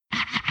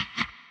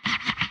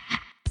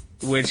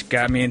which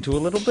got me into a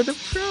little bit of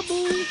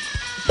trouble.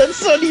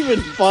 That's not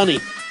even funny.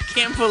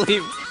 Can't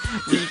believe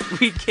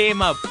we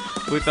came up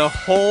with a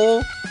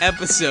whole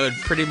episode,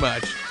 pretty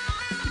much.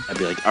 I'd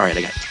be like, all right,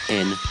 I got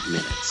 10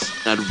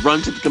 minutes. I'd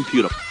run to the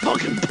computer,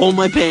 fucking pull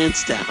my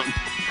pants down.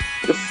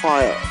 The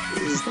fire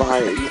is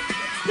dying.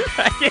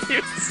 I can't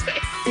even say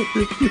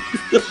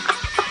it.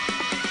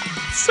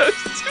 So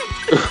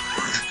stupid.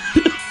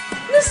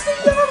 Mr.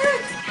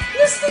 Yarrick!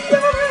 Mr.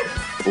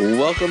 Yarrick!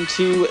 Welcome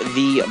to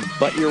the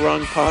But You're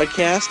Wrong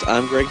podcast.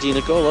 I'm Greg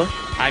DiNicola.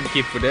 I'm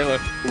Keith Padilla.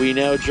 We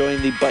now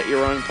join the But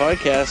You're Wrong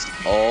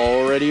podcast,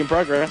 already in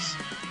progress.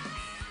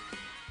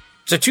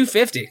 So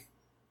 250.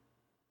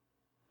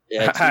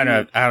 Yeah, I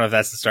don't know if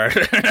that's the start.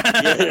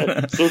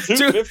 Yeah, so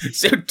 250.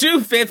 So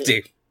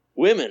 250.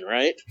 Women,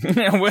 right?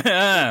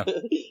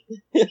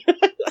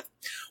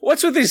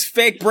 What's with these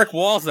fake brick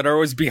walls that are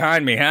always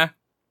behind me, huh?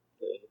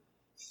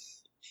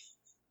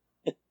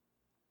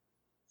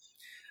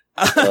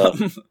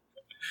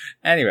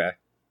 Anyway.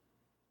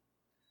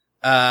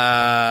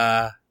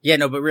 Yeah,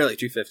 no, but really,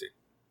 250.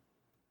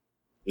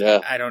 Yeah.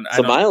 It's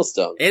a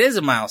milestone. It is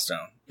a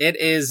milestone. It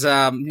is,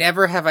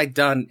 never have I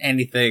done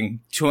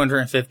anything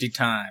 250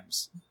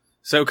 times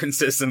so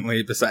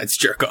consistently besides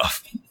jerk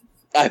off.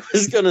 I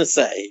was gonna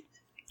say,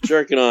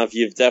 jerking off,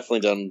 you've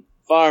definitely done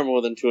far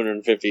more than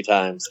 250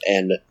 times,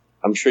 and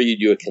I'm sure you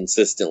do it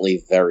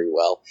consistently very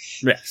well.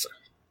 Yes.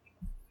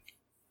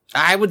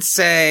 I would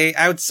say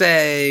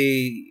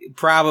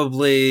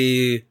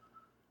probably,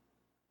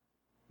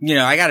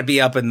 I gotta be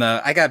up in the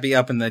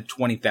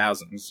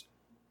 20,000s.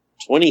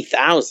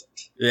 20,000?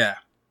 Yeah.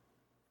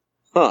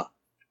 Huh.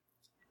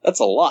 That's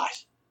a lot.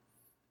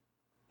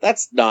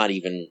 That's not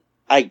even,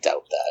 I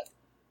doubt that.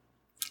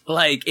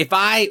 Like,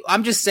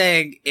 I'm just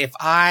saying, if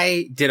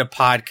I did a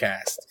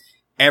podcast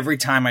every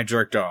time I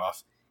jerked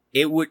off,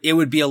 it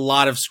would be a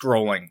lot of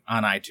scrolling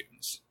on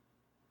iTunes.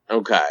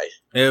 Okay.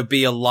 It would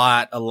be a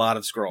lot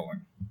of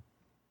scrolling.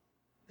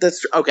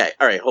 That's okay.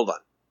 All right, hold on.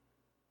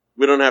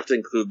 We don't have to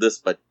include this,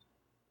 but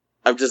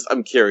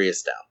I'm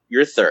curious now.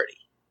 You're 30.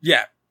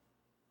 Yeah.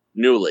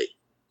 Newly.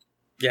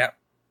 Yeah.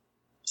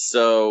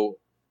 So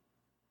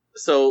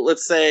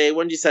let's say,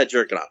 when did you start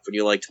jerking off? When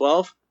you were like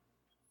 12?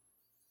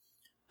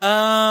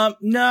 No,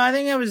 I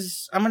think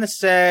I'm gonna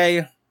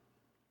say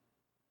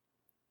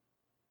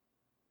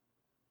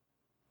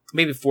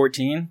maybe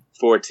 14.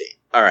 14.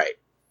 All right.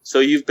 So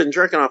you've been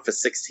jerking off for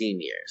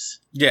 16 years.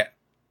 Yeah.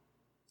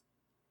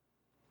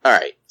 All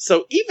right.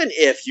 So even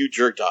if you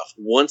jerked off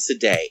once a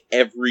day,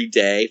 every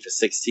day for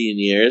 16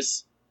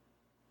 years,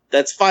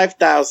 that's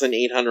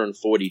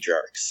 5,840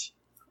 jerks.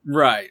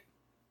 Right.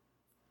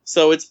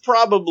 So it's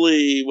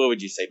probably, what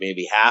would you say,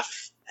 maybe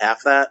half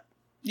that?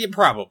 Yeah,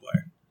 probably.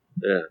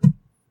 Yeah.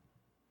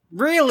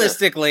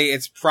 Realistically,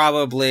 it's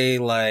probably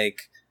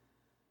like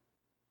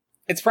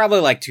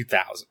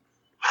 2,000.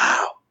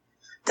 Wow.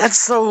 That's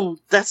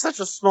such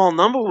a small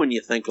number when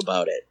you think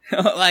about it.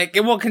 Like,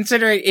 well,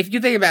 considering, if you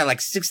think about,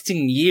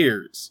 16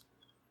 years.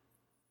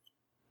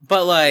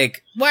 But, well,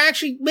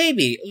 actually,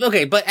 maybe.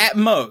 Okay, but at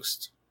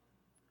most.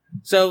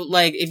 So,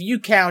 if you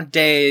count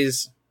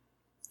days,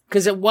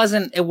 because it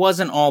wasn't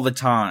all the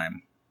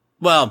time.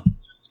 Well,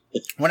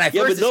 when I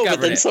first discovered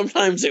but then it,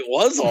 sometimes it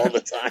was all the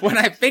time. when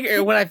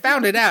I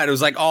found it out, it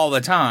was, all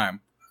the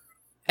time.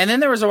 And then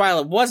there was a while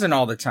it wasn't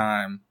all the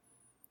time.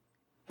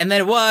 And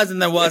then it was,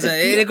 and then it wasn't.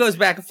 It goes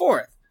back and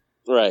forth.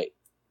 Right.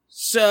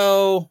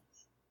 So,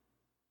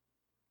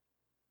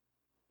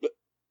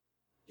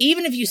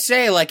 even if you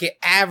say, it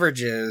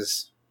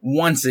averages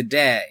once a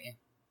day,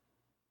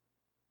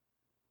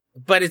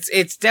 but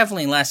it's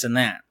definitely less than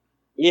that.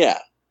 Yeah.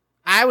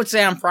 I would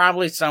say I'm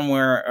probably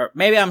somewhere, or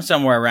maybe I'm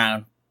somewhere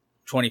around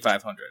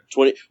 2,500.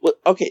 20. Well,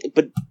 okay,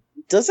 but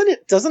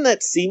doesn't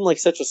that seem like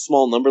such a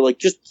small number? Like,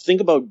 just think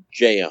about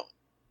J.O.,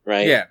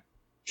 right? Yeah.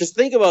 Just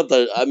think about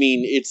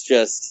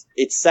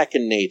it's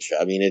second nature.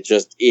 I mean, it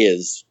just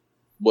is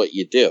what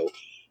you do.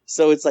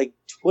 So it's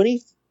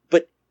 20,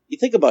 but you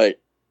think about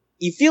it,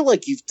 you feel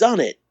like you've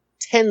done it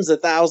tens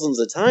of thousands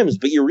of times,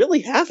 but you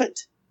really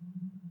haven't.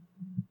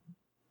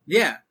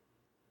 Yeah.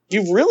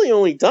 You've really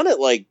only done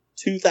it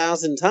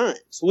 2,000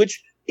 times,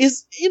 which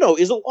is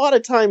a lot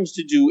of times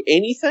to do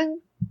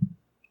anything,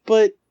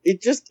 but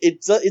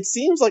it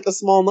seems like a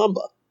small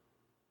number.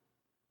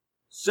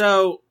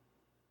 So,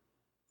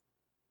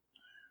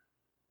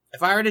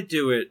 if I were to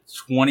do it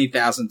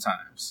 20,000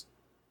 times.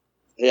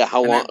 Yeah,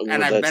 how long?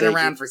 And I've been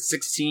around for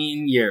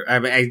 16 years.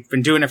 I've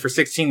been doing it for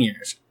 16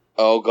 years.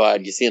 Oh,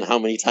 God. You seeing how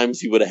many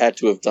times you would have had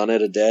to have done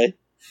it a day?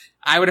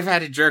 I would have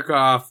had to jerk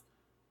off,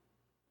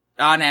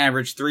 on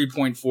average,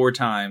 3.4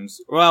 times.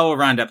 Well, we'll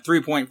round up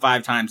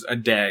 3.5 times a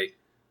day.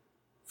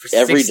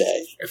 Every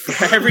day.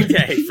 Every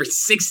day for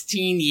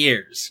 16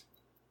 years.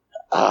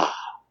 I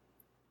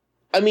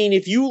mean,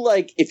 if you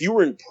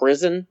were in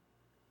prison,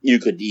 you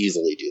could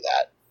easily do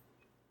that.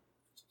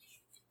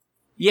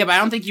 Yeah, but I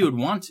don't think you would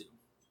want to.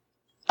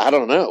 I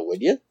don't know,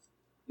 would you?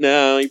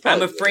 No, you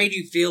probably I'm afraid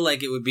you feel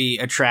like it would be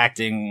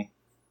attracting,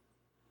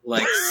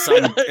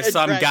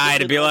 some guy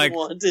to be like,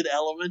 unwanted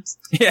elements.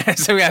 Yeah,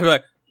 some guy would be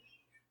like,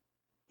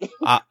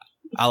 I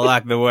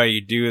like the way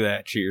you do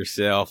that to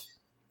yourself.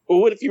 Well,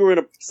 what if you were in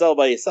a cell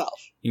by yourself?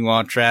 You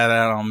want to try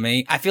that on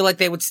me? I feel like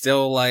they would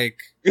still, like...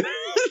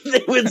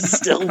 They would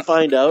still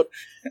find out.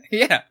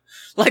 Yeah.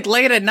 Like,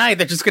 late at night,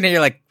 they're just gonna hear,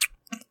 like...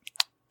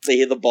 They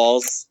hear the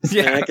balls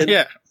smacking.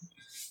 Yeah.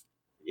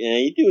 Yeah,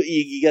 you do it.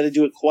 You got to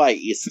do it quiet.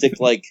 You stick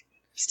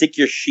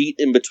your sheet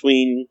in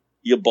between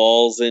your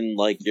balls and,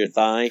 like, your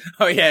thigh.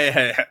 Oh,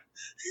 yeah.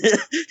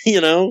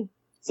 You know?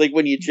 It's like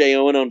when you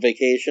J.O.'ing on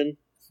vacation.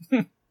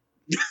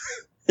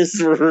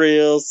 It's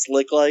real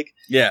slick-like.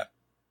 Yeah.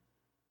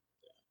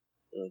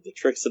 The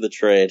tricks of the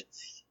trade.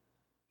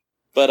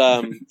 But,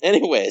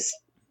 anyways.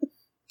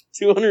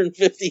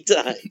 250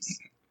 times.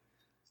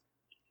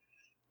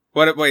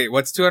 Wait,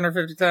 what's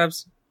 250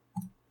 times?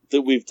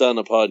 That we've done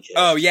a podcast.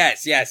 Oh,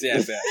 yes. I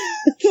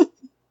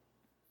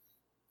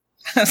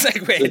was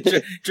like, wait,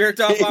 jerked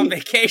off on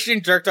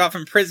vacation, jerked off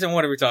in prison,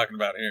 what are we talking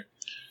about here?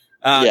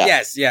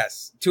 Yeah.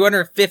 Yes.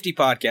 250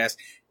 podcasts.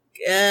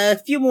 A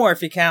few more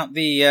if you count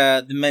the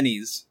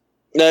minis.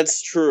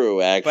 That's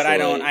true, actually. But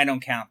I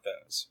don't count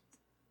those.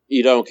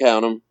 You don't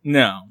count them?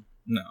 No.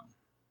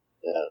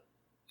 Yeah.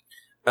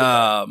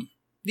 But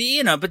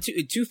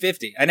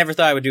 250. I never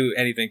thought I would do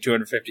anything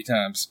 250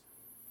 times.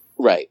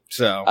 Right.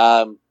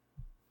 So.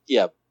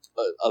 Yeah,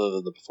 other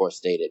than the before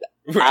stated.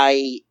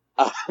 Right.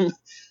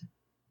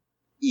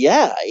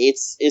 Yeah,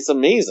 it's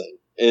amazing.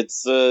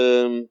 It's,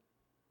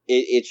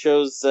 it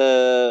shows,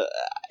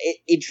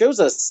 it shows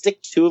a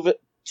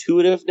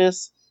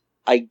stick-to-itiveness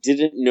I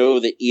didn't know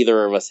that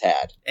either of us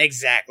had.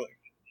 Exactly.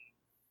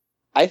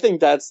 I think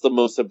that's the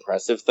most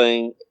impressive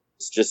thing.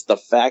 It's just the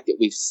fact that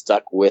we've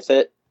stuck with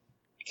it.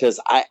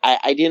 Because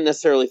I didn't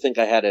necessarily think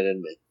I had it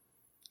in me.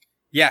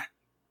 Yeah.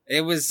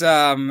 It was,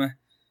 I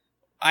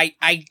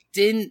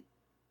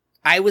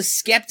was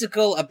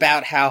skeptical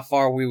about how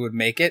far we would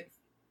make it.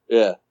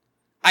 Yeah.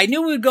 I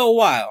knew we would go a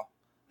while,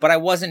 but I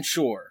wasn't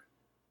sure.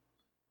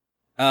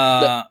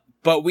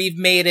 But we've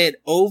made it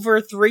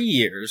over 3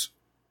 years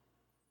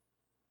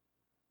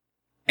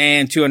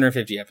and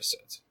 250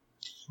 episodes.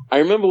 I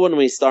remember when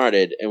we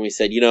started and we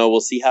said, we'll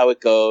see how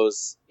it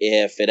goes.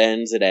 If it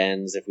ends, it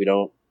ends. If we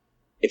don't,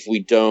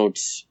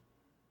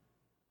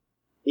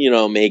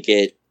 make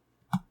it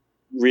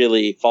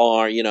really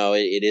far,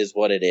 it is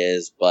what it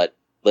is, but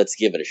let's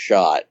give it a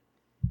shot.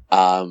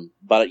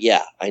 But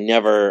yeah, I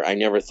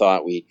never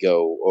thought we'd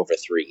go over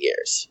 3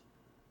 years.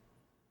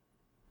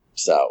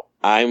 So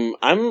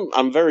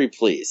I'm very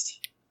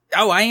pleased.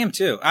 Oh, I am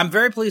too. I'm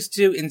very pleased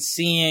too in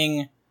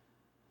seeing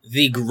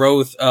the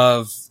growth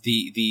of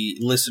the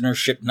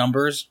listenership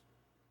numbers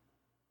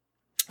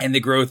and the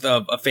growth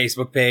of a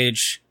Facebook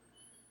page,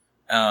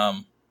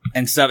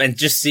 and stuff, and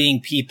just seeing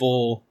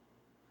people.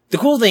 The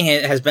cool thing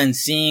has been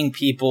seeing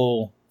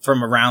people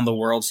from around the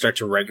world start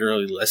to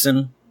regularly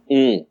listen.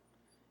 Mm.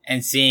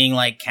 And seeing,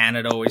 like,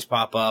 Canada always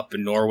pop up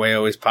and Norway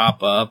always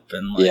pop up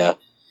and, like, yeah.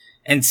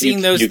 And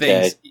seeing those UK.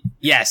 things.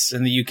 Yes,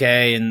 in the UK,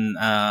 and,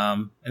 I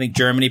think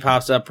Germany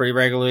pops up pretty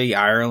regularly,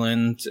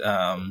 Ireland,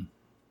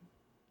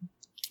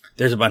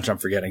 there's a bunch I'm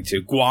forgetting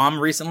too. Guam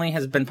recently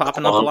has been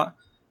popping up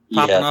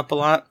a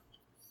lot.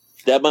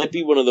 That might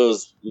be one of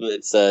those,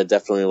 it's,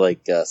 definitely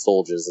like,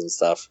 soldiers and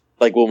stuff.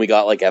 Like when we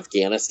got, like,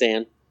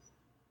 Afghanistan.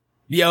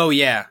 Oh,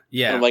 yeah.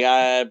 I'm like,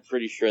 I'm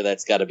pretty sure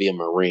that's gotta be a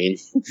Marine.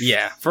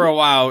 Yeah, for a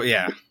while,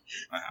 yeah.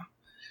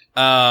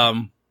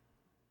 Wow.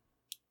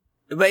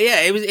 But yeah,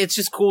 it's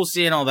just cool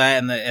seeing all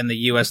that and the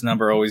US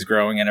number always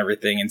growing and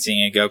everything and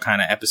seeing it go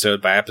kind of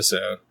episode by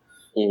episode.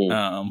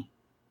 Mm-hmm.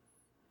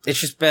 It's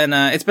just been,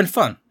 it's been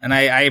fun, and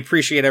I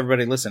appreciate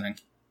everybody listening.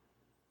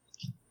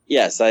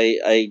 Yes,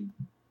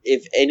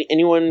 if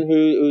anyone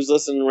who's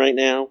listening right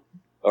now,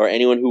 or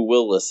anyone who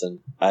will listen,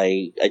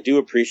 I do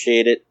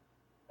appreciate it.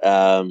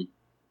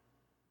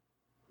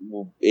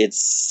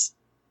 It's,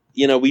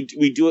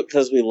 we do it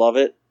because we love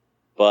it,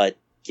 but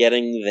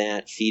getting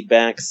that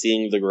feedback,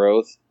 seeing the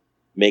growth,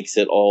 makes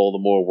it all the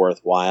more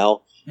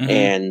worthwhile. Mm-hmm.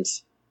 And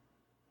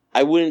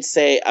I wouldn't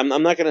say, I'm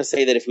not going to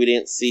say that if we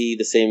didn't see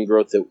the same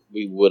growth that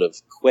we would have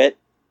quit,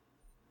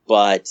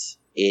 but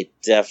it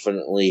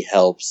definitely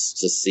helps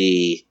to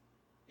see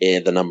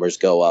the numbers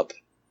go up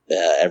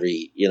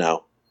every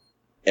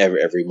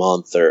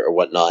month or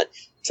whatnot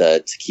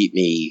to keep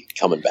me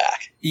coming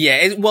back. Yeah,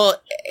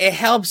 it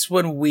helps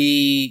when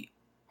we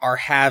are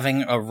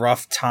having a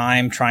rough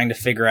time trying to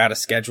figure out a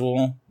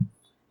schedule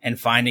and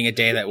finding a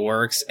day that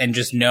works, and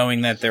just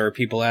knowing that there are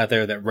people out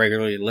there that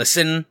regularly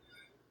listen.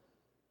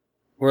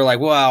 We're like,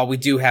 well, we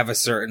do have a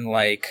certain,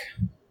 like,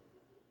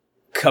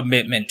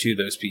 commitment to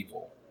those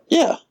people.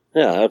 Yeah,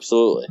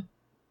 absolutely.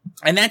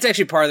 And that's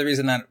actually part of the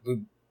reason that,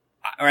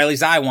 or at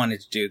least I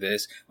wanted to do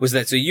this, was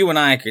that so you and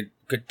I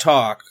could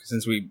talk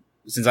since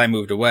I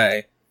moved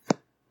away.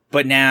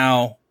 But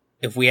now,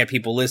 if we had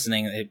people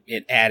listening,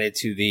 it added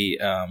to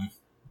the,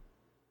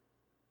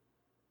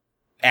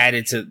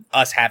 added to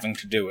us having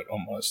to do it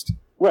almost.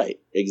 Right,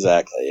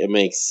 exactly. It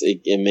makes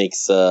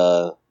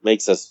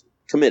us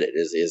committed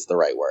is the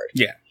right word.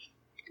 Yeah.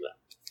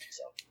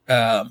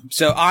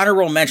 So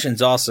honorable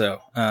mentions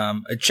also.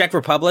 Czech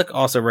Republic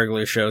also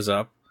regularly shows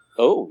up.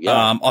 Oh,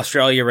 yeah.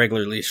 Australia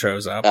regularly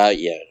shows up.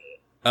 Yeah.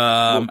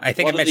 I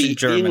think I mentioned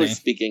Germany.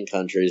 English-speaking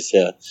countries,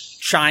 yeah.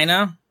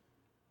 China.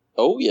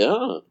 Oh,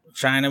 yeah.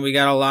 China, we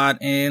got a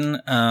lot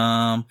in.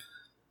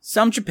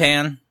 Some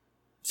Japan,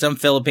 some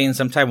Philippines,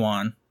 some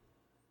Taiwan.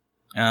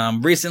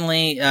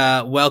 Recently,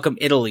 welcome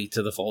Italy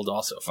to the fold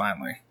also,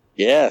 finally.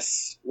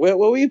 Yes. What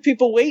were you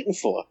people waiting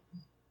for?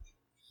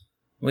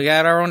 We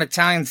got our own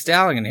Italian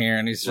stallion here,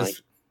 and he's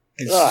just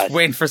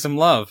waiting for some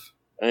love.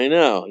 I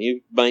know.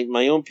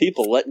 My own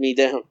people let me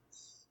down.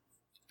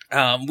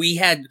 We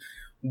had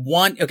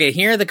one. Okay,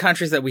 here are the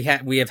countries that we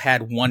have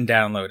had one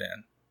download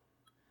in.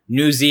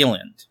 New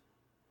Zealand.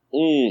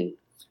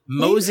 Mozambique.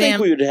 I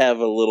think we would have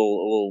a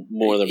little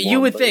more than one.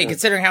 You would think,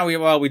 considering how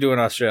well we do in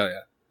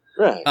Australia.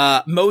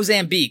 Right.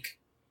 Mozambique.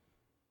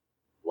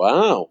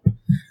 Wow.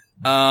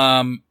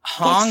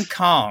 Hong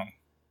Kong.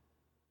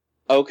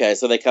 Okay,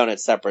 so they count it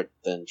separate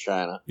than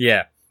China.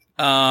 Yeah.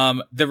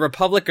 The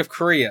Republic of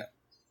Korea.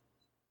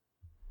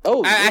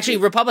 Oh, actually,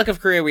 Republic of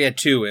Korea we had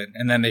 2 in,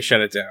 and then they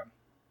shut it down.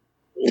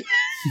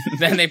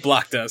 Then they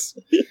blocked us.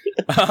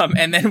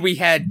 And then we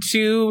had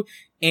 2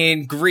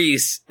 in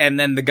Greece, and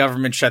then the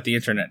government shut the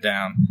internet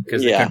down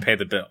because they couldn't pay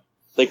the bill.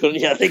 They couldn't.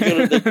 Yeah, they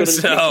couldn't. They couldn't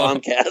So,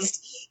 Comcast.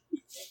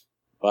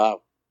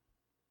 Wow.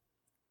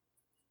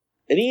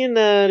 Any in?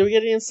 Do we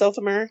get any in South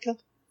America?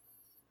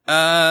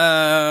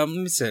 Let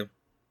me see.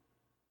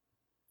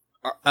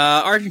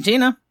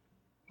 Argentina.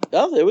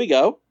 Oh, there we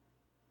go.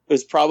 It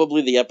was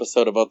probably the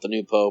episode about the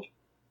new pope.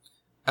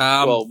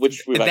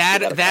 Which we've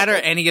that or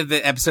any of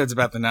the episodes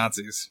about the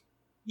Nazis.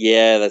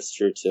 Yeah, that's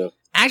true too.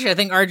 Actually, I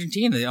think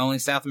Argentina is the only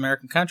South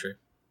American country.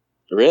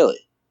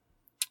 Really?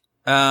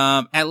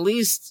 At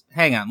least,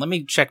 hang on. Let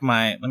me check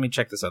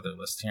this other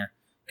list here,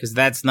 because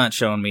that's not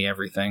showing me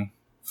everything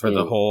for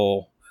the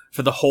whole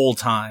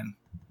time.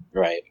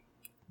 Right.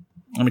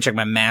 Let me check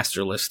my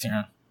master list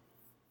here.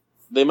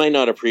 They might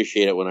not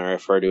appreciate it when I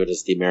refer to it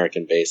as the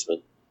American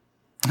basement.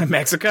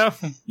 Mexico?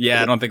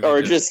 Yeah, I don't think.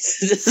 Or just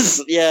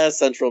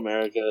Central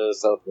America,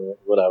 South America,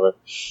 whatever.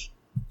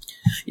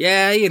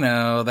 Yeah,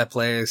 that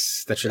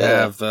place that should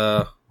have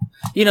the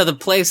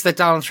place that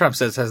Donald Trump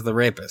says has the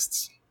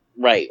rapists.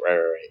 Right.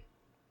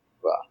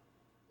 Well,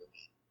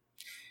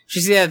 did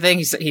you see that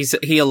thing?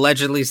 He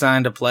allegedly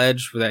signed a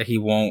pledge that he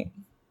won't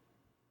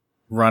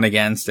run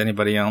against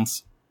anybody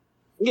else.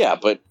 Yeah,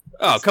 but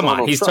come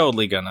on, he's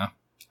totally gonna.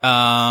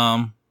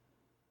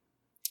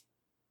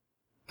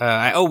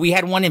 We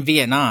had one in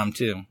Vietnam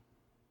too.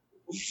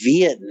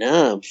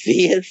 Viet-Nam.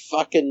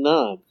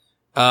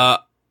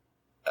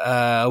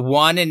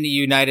 One in the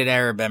United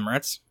Arab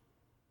Emirates.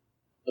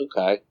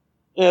 Okay.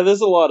 Yeah, there's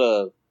a lot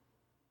of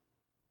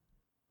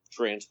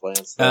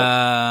transplants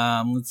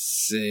there. Let's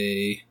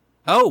see.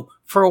 Oh,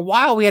 for a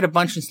while we had a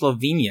bunch in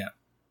Slovenia.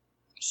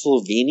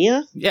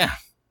 Slovenia? Yeah.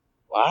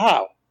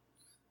 Wow.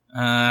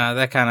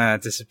 That kind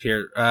of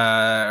disappeared.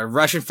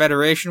 Russian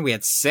Federation, we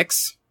had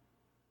 6.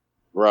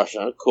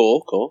 Russia,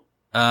 cool.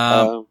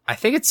 I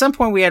think at some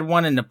point we had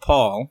one in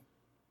Nepal.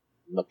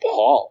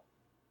 Nepal?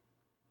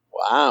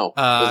 Wow.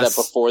 Was that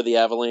before the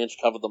avalanche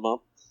covered them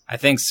up? I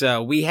think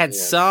so. We had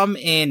some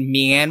in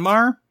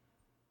Myanmar.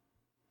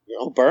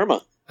 Oh,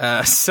 Burma.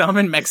 Some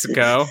in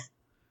Mexico.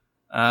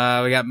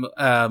 We got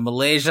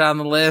Malaysia on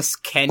the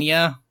list,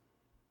 Kenya,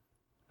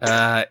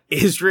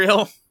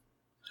 Israel,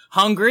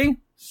 Hungary.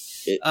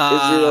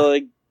 Israel,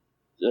 I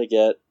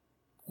get.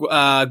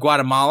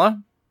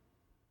 Guatemala.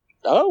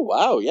 Oh,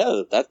 wow,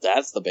 yeah,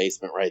 that's the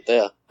basement right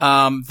there.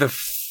 The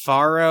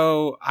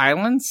Faroe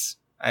Islands?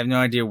 I have no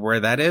idea where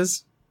that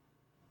is.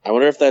 I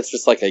wonder if that's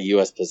just like a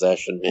U.S.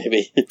 possession,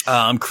 maybe.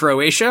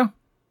 Croatia?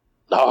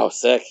 Oh,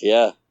 sick,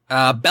 yeah.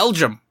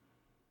 Belgium.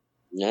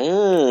 Yeah,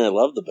 I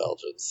love the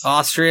Belgians.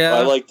 Austria.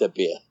 I like the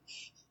beer.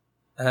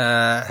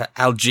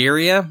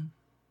 Algeria.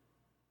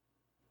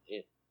 Yeah.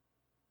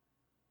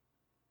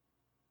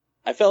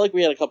 I felt like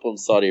we had a couple in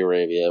Saudi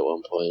Arabia at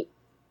one point.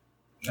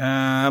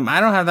 I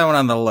don't have that one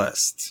on the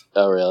list.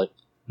 Oh, really?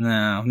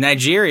 No.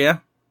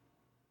 Nigeria.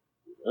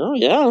 Oh,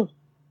 yeah.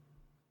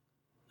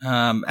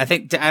 I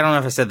don't know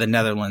if I said the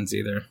Netherlands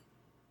either.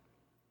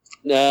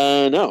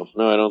 No, I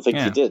don't think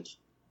you did.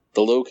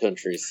 The Low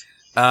Countries.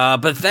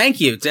 But thank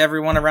you to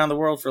everyone around the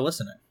world for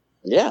listening.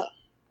 Yeah.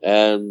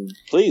 And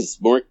please,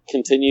 more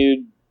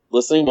continued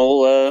listening.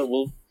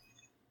 We'll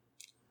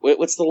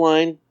what's the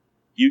line?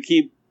 You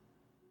keep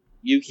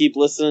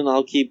listening,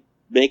 I'll keep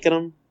making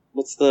them?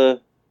 What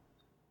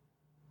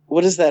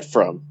is that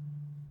from?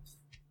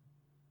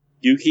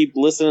 You keep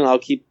listening, I'll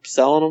keep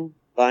selling them,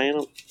 buying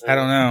them? I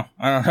don't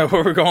know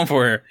what we're going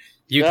for here.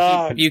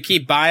 You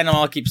keep buying them,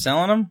 I'll keep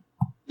selling them?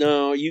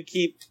 No, you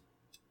keep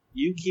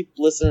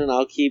listening,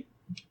 I'll keep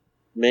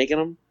making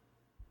them?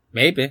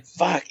 Maybe.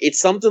 Fuck, it's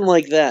something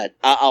like that.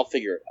 I'll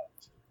figure it out.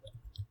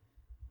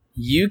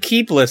 You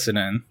keep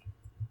listening.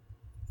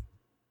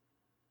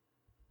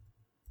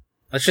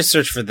 Let's just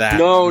search for that.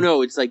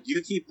 No, it's like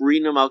you keep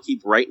reading them, I'll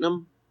keep writing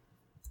them.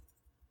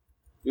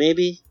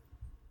 Maybe.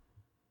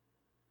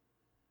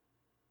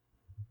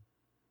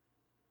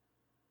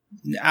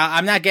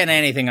 I'm not getting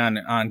anything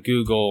on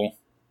Google.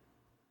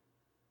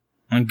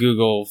 on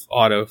Google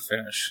auto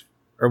finish.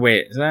 Or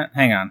wait, is that?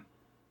 Hang on.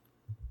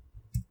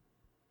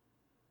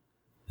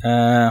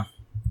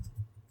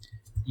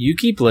 You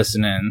keep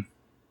listening.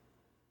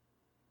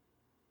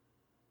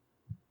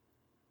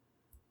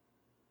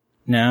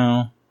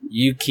 No,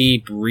 you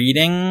keep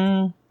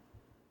reading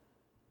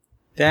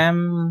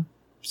them.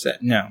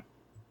 No,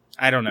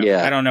 I don't know.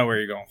 Yeah. I don't know where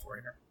you're going for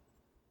here.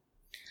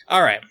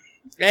 All right.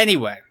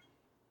 Anyway,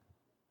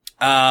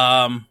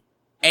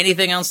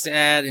 anything else to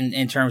add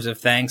in terms of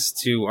thanks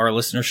to our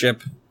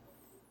listenership?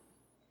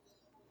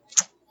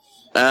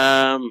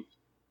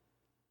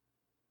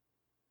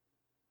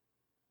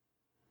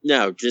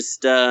 No,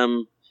 just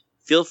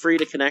feel free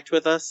to connect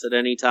with us at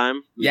any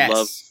time. We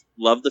Yes.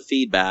 love the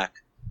feedback,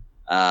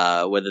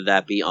 whether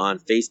that be on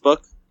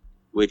Facebook,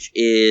 which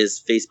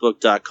is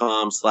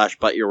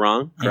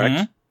facebook.com/butyourwrong, correct?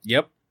 Mhm.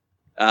 Yep.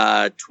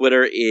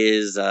 Twitter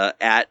is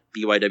at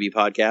BYW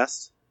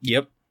Podcast.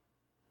 Yep.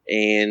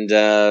 And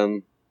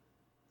how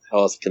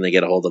else can they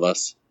get a hold of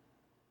us?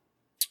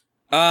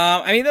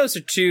 I mean, those are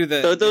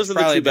Those are the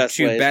probably two best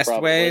ways,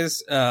 probably.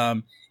 ways.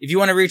 If you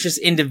want to reach us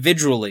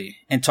individually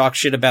and talk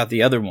shit about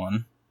the other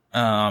one,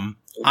 I'm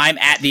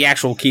at the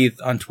actual Keith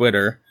on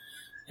Twitter,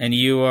 and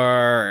you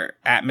are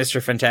at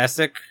Mr.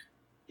 Fantastic.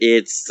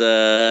 It's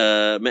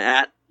at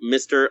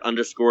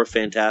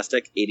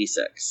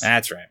Mr_Fantastic86.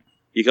 That's right.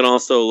 You can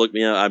also look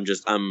me up.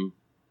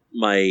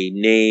 My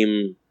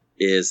name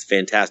is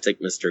Fantastic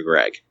Mr.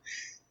 Greg.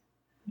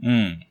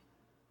 Yeah,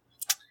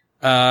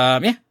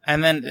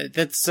 and then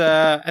that's.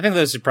 I think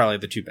those are probably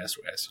the two best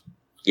ways.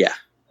 Yeah.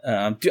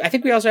 I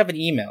think we also have an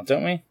email,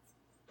 don't we?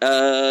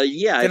 Yeah.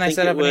 Didn't I think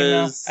set up it an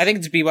email? was- I think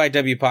it's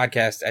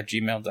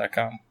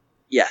bywpodcast@gmail.com.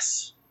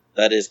 Yes,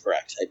 that is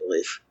correct. I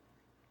believe.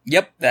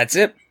 Yep, that's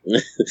it.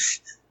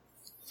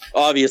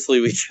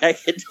 Obviously, we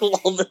check it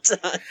all the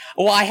time.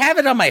 Well, I have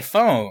it on my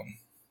phone.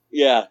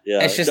 Yeah.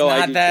 It's just No,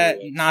 I not do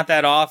that too. not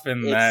that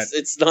often that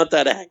It's not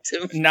that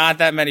active. not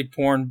that many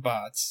porn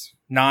bots,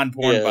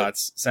 non-porn Yeah.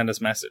 bots send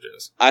us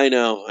messages. I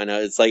know.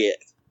 It's like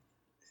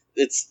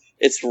it's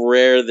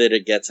rare that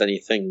it gets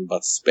anything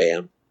but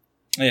spam.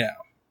 Yeah.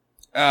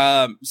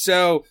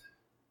 So,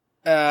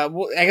 I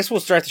guess we'll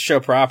start the show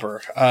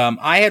proper.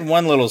 I had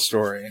one little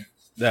story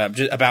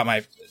just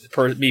about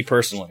me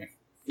personally.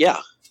 Yeah.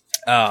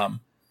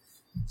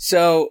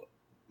 So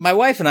my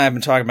wife and I have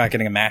been talking about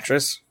getting a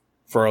mattress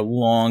for a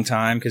long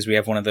time because we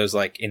have one of those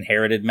like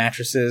inherited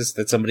mattresses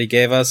that somebody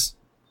gave us.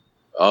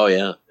 Oh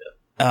yeah.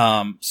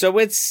 So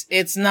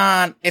it's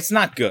not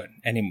good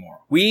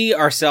anymore. We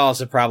ourselves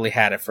have probably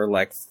had it for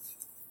like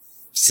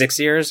 6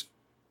 years.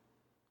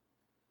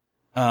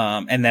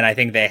 And then I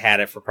think they had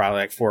it for probably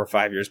like 4 or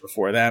 5 years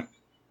before that.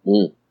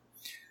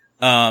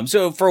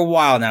 So for a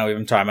while now, we've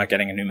been talking about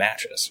getting a new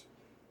mattress.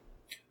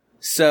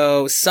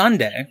 So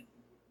Sunday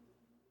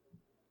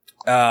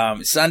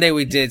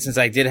we did, since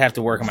I did have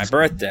to work on my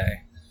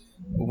birthday,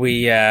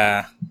 we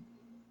were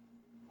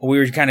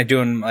kind of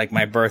doing like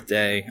my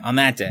birthday on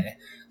that day.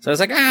 So I was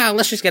like,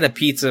 let's just get a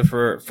pizza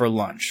for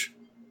lunch.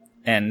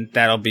 And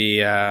that'll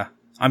be,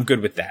 I'm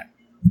good with that.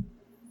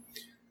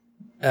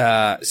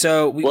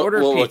 So we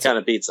ordered pizza. What kind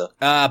of pizza?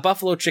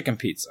 Buffalo chicken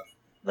pizza.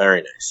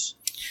 Very nice.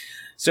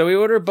 So we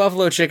ordered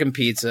buffalo chicken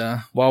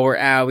pizza. While we're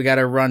out, we got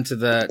to run to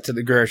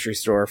the grocery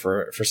store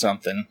for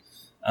something.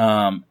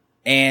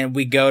 And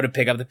we go to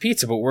pick up the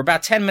pizza, but we're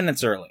about 10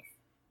 minutes early.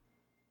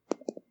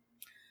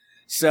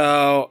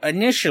 So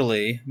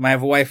initially, my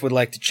wife would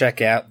like to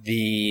check out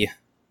the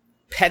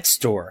pet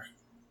store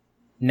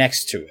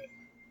next to it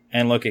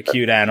and look at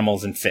cute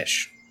animals and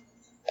fish.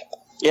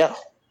 Yeah.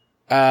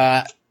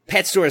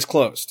 Pet store is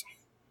closed.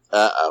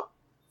 Uh-oh.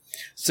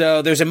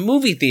 So there's a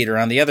movie theater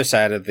on the other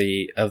side of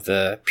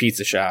the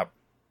pizza shop.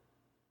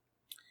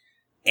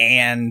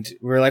 And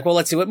we're like, well,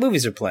 let's see what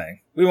movies are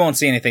playing. We won't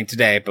see anything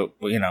today, but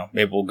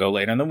maybe we'll go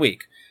later in the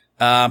week.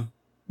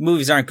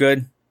 Movies aren't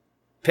good.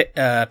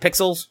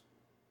 Pixels.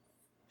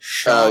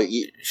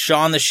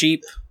 Shaun the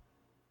Sheep.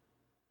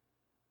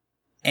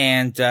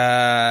 And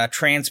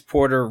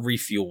Transporter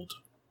Refueled.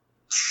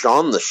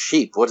 Shaun the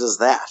Sheep. What is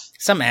that?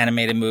 Some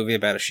animated movie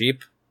about a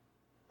sheep.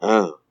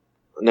 Oh,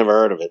 I've never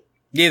heard of it.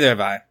 Neither have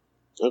I.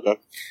 Okay.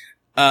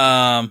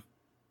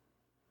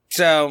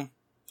 So,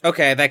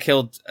 okay, that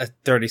killed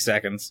 30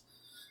 seconds.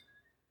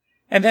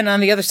 And then on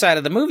the other side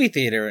of the movie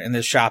theater in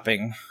the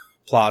shopping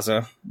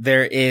plaza,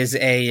 there is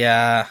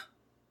there's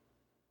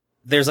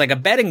like a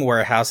bedding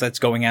warehouse that's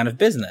going out of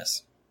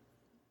business.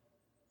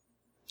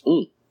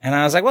 Ooh. And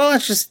I was like, well,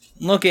 let's just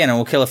look in and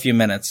we'll kill a few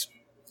minutes.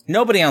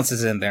 Nobody else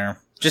is in there.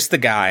 Just the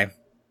guy.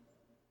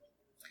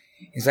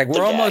 He's like,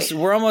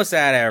 we're almost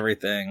at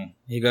everything.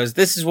 He goes,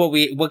 this is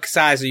what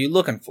size are you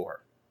looking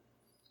for?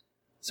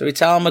 So we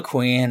tell him a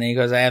queen, and he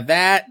goes, I have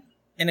that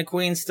in a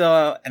queen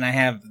still, and I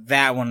have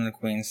that one in a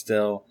queen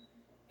still.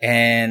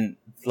 And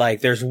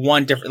like, there's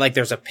one different, like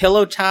there's a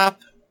pillow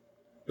top,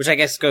 which I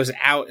guess goes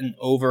out and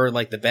over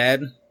like the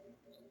bed.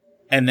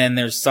 And then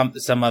there's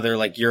some other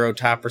like Euro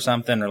top or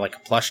something, or like a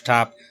plush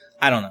top.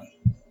 I don't know.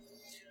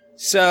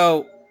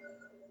 So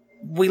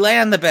we lay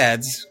on the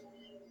beds,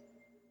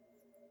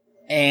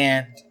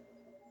 and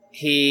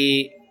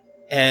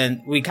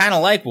and we kind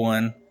of like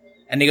one,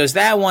 and he goes,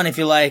 that one, if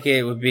you like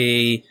it, would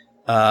be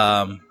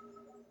like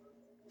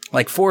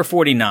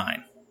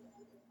 $449.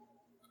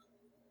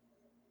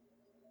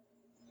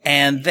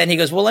 And then he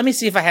goes, well, let me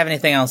see if I have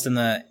anything else in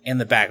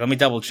the back. Let me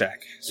double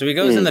check. So he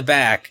goes in the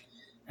back,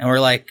 and we're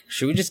like,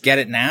 should we just get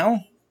it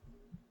now?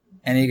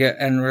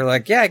 And we're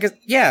like,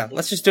 yeah,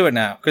 let's just do it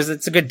now, because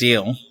it's a good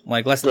deal.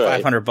 Like, less than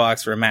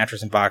 $500 for a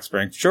mattress and box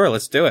spring. Sure,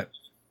 let's do it.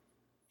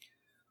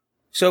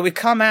 So he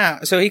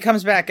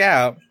comes back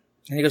out,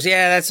 and he goes,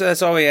 yeah,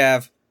 that's all we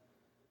have.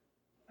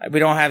 We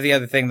don't have the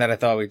other thing that I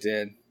thought we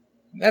did.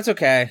 That's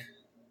okay.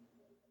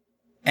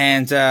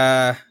 And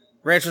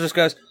Rachel just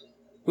goes,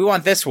 we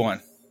want this one.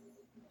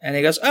 And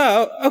he goes,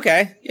 oh,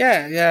 okay,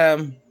 yeah,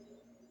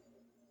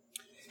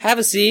 have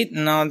a seat,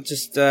 and I'll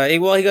just, he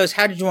goes,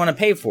 how did you want to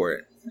pay for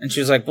it? And she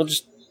was like, we'll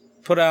just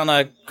put it on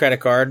a credit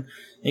card. And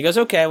he goes,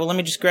 okay, well, let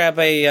me just grab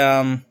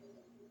a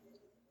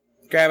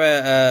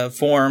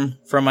form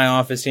from my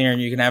office here, and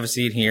you can have a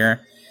seat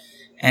here.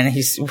 And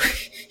he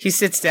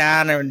sits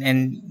down,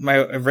 and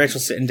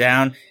Rachel's sitting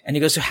down, and he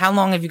goes, so how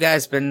long have you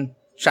guys been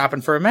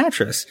shopping for a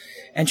mattress?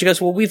 And she goes,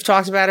 well, we've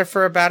talked about it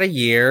for about a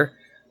year.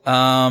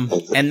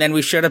 And then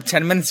we showed up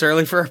 10 minutes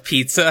early for a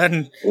pizza,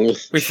 and we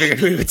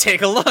figured we would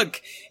take a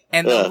look.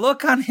 And the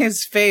look on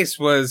his face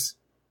was,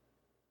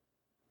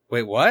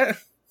 wait, what?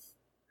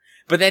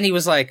 But then he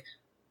was like,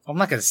 I'm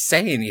not going to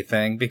say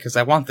anything because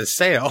I want the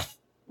sale.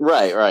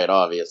 Right,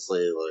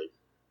 obviously. Like,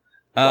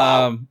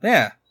 wow.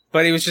 Yeah.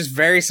 But he was just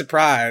very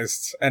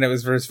surprised, and it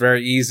was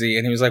very easy.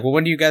 And he was like, well,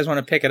 when do you guys want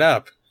to pick it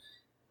up?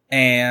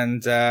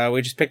 And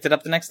we just picked it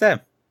up the next day.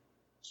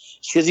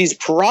 Because he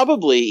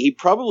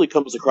probably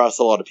comes across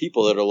a lot of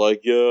people that are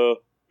like, yeah,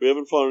 we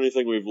haven't found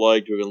anything we've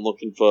liked. We've been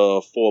looking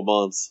for 4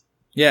 months.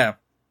 Yeah.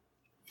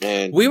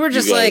 And we were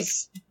just like,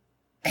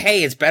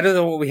 hey, it's better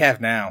than what we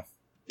have now.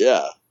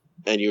 Yeah.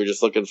 And you were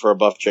just looking for a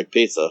buff chick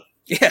pizza.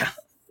 Yeah.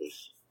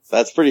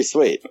 That's pretty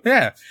sweet.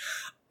 Yeah.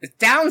 The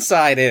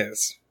downside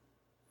is,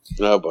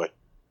 oh boy,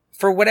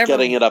 for whatever,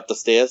 getting it up the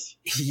stairs.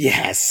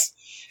 Yes.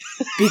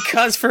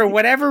 Because for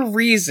whatever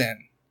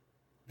reason,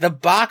 the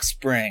box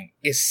spring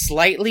is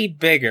slightly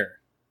bigger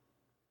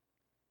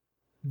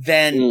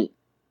than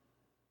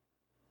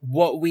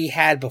what we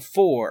had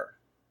before.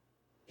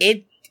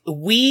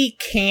 We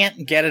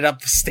can't get it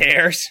up the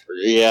stairs.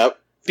 Yep.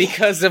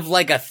 Because of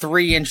like a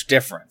 3-inch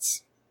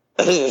difference.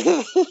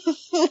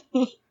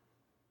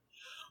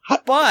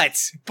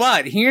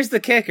 But here's the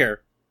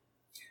kicker.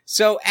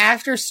 So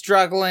after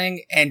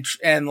struggling and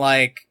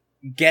like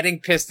getting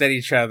pissed at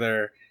each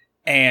other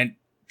and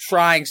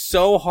trying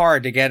so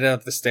hard to get it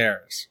up the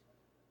stairs,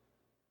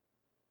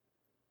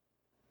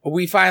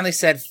 we finally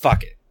said,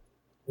 fuck it.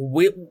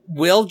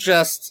 We'll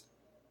just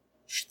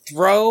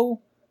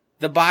throw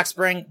the box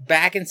spring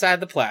back inside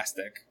the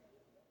plastic,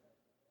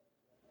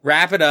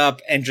 wrap it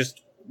up, and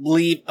just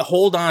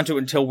hold on to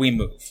it until we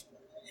move.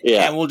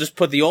 Yeah. And we'll just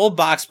put the old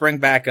box spring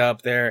back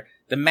up there.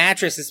 The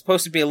mattress is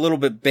supposed to be a little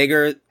bit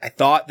bigger, I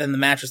thought, than the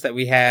mattress that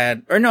we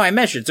had. Or no, I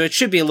measured, so it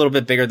should be a little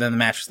bit bigger than the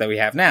mattress that we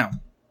have now.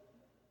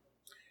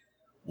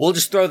 We'll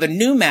just throw the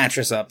new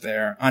mattress up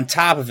there on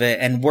top of it,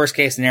 and worst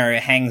case scenario,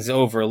 it hangs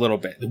over a little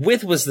bit. The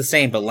width was the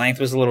same, but length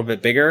was a little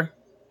bit bigger.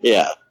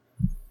 Yeah.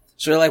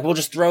 So we're like, we'll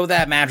just throw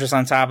that mattress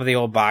on top of the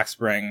old box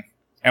spring,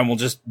 and we'll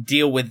just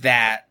deal with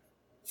that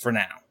for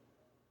now.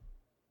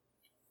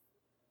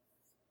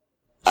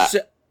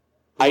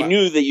 I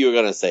knew that you were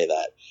going to say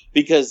that,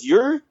 because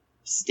your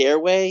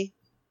stairway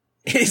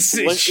it's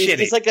shitty.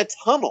 It's like a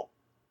tunnel.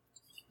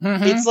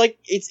 Mm-hmm. It's like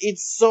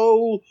it's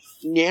so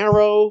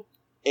narrow,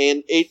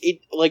 and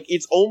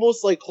it's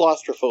almost like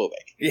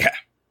claustrophobic. Yeah,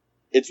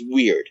 it's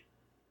weird.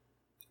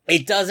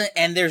 It doesn't,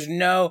 and there's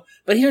no.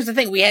 But here's the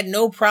thing: we had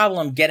no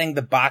problem getting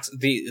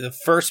the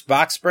first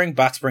box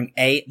spring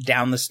A,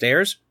 down the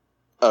stairs.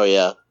 Oh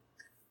yeah.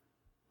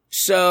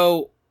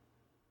 So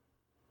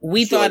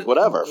we thought, like,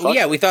 whatever.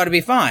 Yeah, we thought it'd be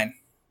fine.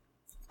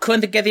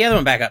 Couldn't get the other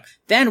one back up.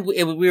 Then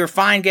we were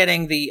fine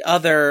getting the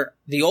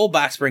old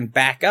box spring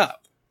back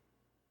up.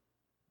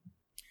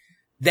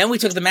 Then we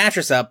took the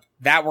mattress up.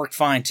 That worked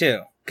fine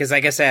too, because I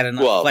guess it had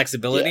enough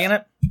flexibility in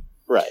it.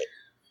 Right.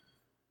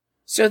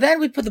 So then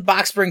we put the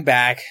box spring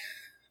back,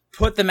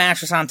 put the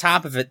mattress on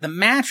top of it. The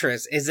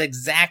mattress is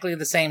exactly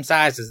the same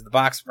size as the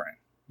box spring,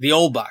 the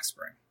old box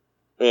spring.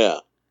 Yeah.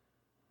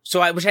 So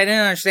which I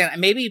didn't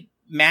understand. Maybe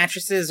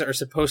mattresses are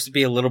supposed to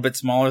be a little bit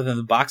smaller than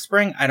the box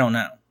spring. I don't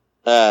know.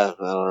 I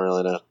don't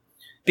really know.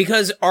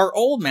 Because our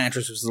old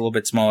mattress was a little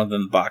bit smaller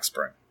than the box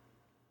spring.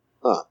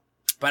 Huh.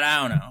 But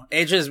I don't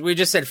know. We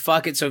just said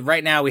fuck it. So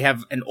right now we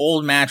have an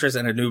old mattress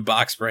and a new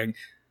box spring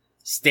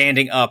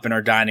standing up in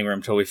our dining room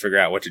until we figure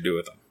out what to do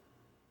with them.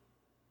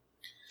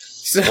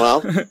 So,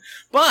 well,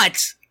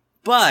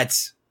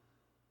 but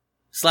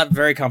slept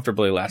very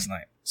comfortably last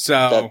night.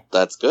 So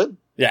that's good.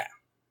 Yeah.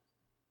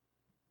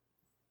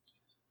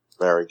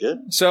 Very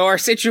good. So our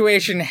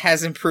situation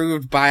has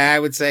improved by, I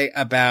would say,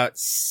 about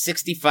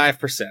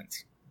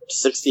 65%.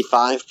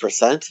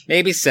 65%?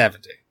 Maybe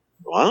 70.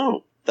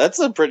 Wow. That's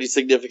a pretty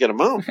significant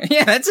amount.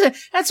 Yeah,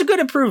 that's a good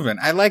improvement.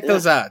 I like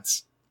those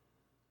odds.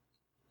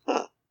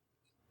 Huh.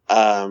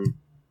 I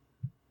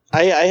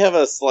have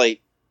a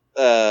slight,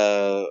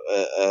 kind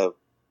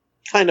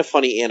of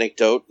funny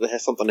anecdote that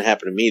has something that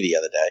happened to me the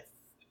other day.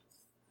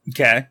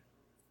 Okay.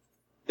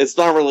 It's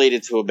not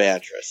related to a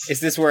mattress. Is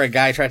this where a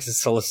guy tried to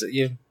solicit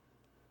you?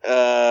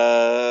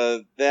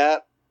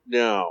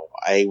 No,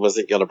 I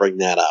wasn't gonna bring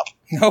that up.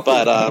 No,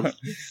 But,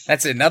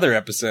 that's another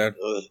episode.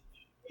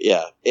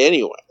 Yeah.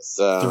 Anyways,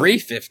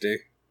 350.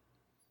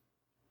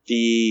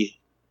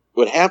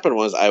 What happened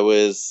was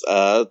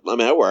I'm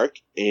at work,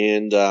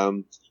 and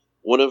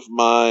one of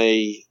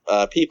my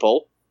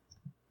people,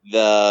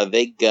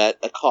 they got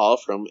a call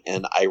from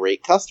an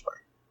irate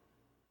customer,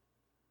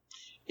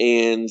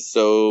 and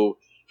so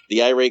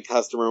the irate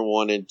customer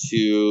wanted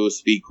to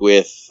speak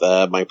with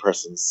my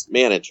person's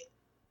manager.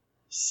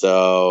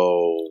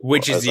 So,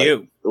 which is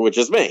you, which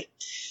is me.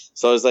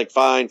 So I was like,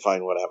 fine,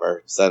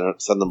 whatever. Send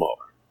them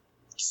over.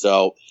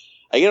 So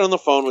I get on the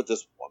phone with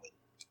this woman,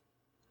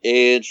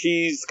 and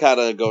she's kind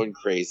of going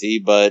crazy,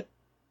 but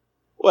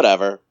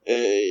whatever.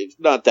 It's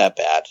not that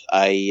bad.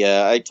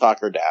 I talk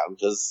her down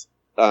because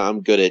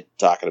I'm good at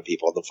talking to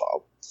people on the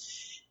phone.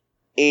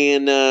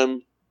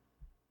 And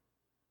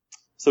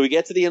so we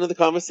get to the end of the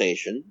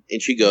conversation,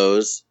 and she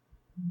goes,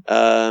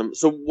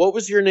 "So what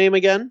was your name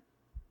again?"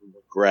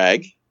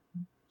 Greg.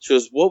 She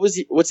goes,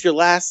 "What's your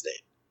last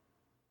name?"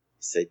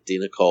 I said,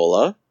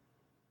 "DiNicola."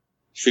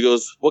 She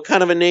goes, "What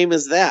kind of a name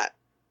is that?"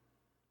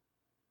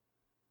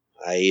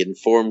 I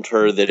informed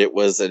her that it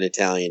was an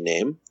Italian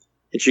name,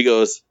 and she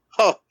goes,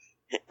 "Oh,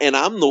 and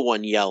I'm the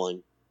one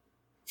yelling."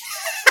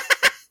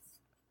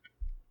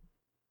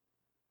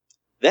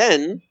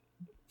 Then,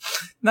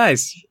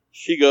 nice.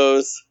 She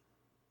goes,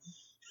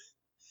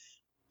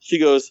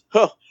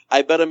 "Oh,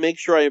 I better make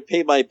sure I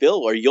pay my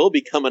bill, or you'll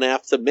be coming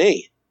after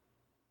me."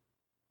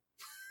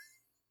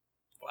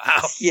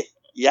 Wow.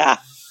 Yeah.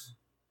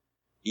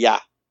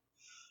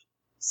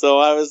 So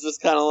I was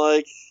just kind of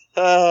like,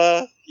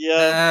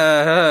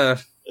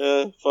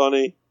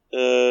 funny.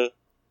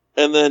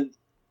 And then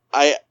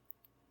I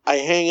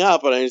hang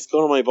up and I just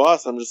go to my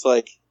boss. I'm just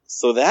like,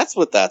 so that's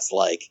what that's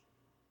like.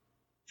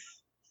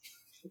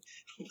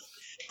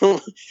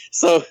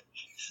 So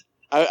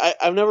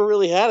I've never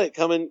really had it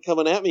coming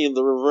at me in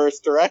the reverse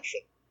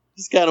direction.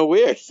 It's kind of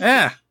weird.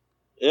 Yeah.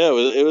 Yeah,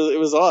 it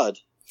was odd.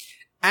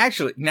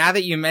 Actually, now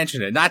that you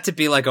mention it, not to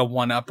be like a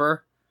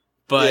one-upper,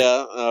 but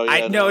yeah.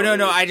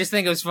 No. I just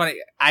think it was funny.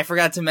 I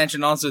forgot to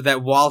mention also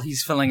that while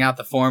he's filling out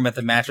the form at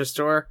the mattress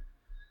store,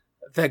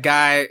 the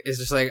guy is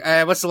just like,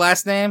 "What's the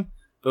last name?"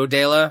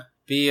 Bodela,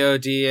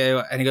 B-O-D-A,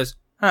 and he goes,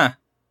 "Huh.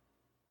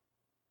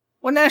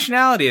 What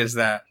nationality is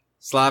that?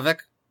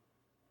 Slavic?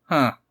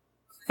 Huh."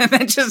 And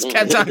then just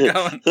kept on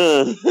going.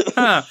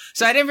 Huh.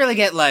 So I didn't really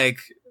get like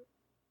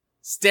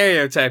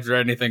stereotyped or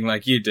anything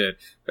like you did.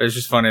 It was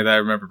just funny that I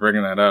remember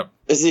bringing that up.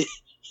 Is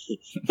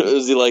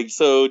he like,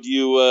 "So do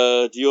you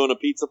own a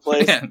pizza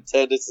place?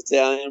 Pretend it's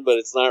Italian, but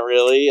it's not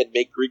really, and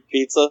make Greek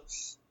pizza?"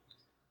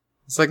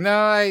 It's like, no,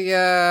 I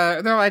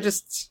go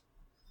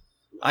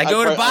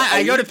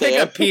to pick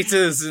up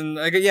pizzas, and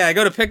I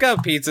go to pick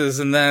up pizzas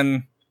and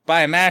then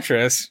buy a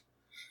mattress.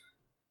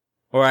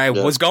 Or I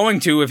was going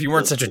to if you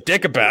weren't such a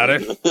dick about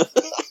it.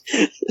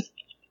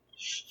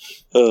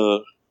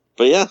 But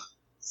yeah,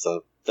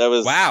 so that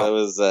was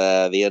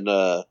the end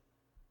of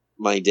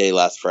my day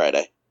last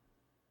Friday.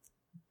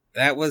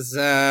 That was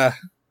It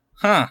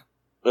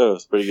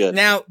was pretty good.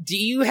 Now, do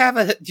you have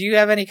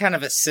any kind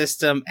of a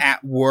system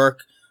at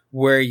work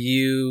where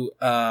you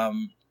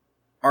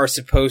are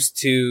supposed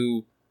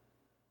to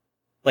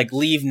like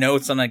leave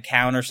notes on an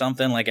account or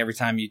something, like every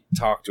time you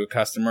talk to a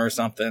customer or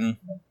something?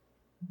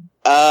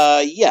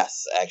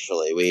 Yes,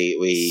 actually,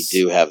 we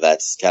do have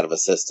that kind of a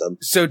system.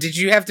 So did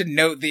you have to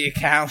note the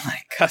account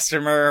like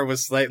customer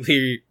was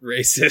slightly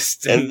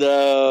racist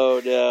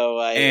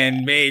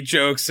and made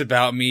jokes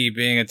about me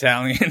being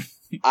Italian?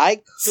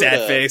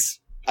 Sad face.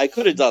 I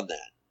could have done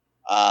that.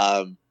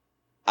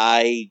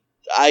 I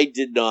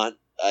did not.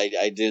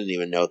 I didn't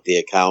even note the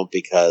account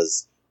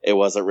because it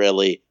wasn't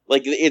really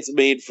like it's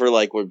made for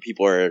like when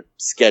people are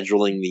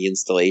scheduling the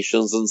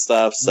installations and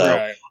stuff. So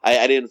right.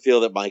 I didn't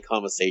feel that my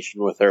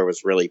conversation with her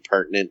was really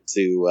pertinent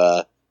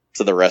to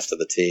the rest of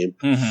the team.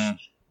 Mm-hmm.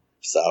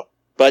 So,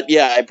 but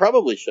yeah, I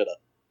probably should have.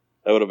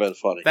 That would have been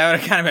funny. That would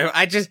have kind of been.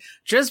 I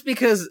just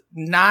because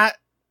not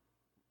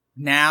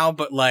now,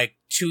 but like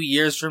 2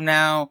 years from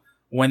now,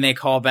 when they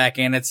call back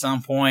in at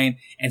some point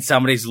and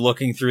somebody's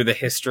looking through the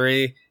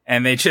history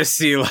and they just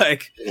see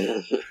like.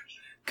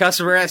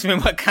 Customer asked me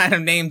what kind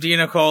of name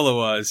DiNicola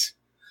was.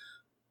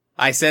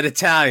 I said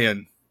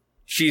Italian.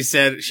 She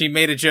said she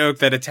made a joke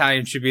that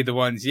Italian should be the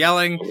ones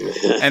yelling,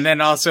 and then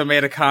also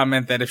made a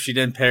comment that if she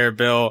didn't pay her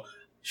bill,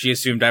 she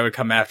assumed I would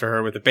come after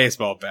her with a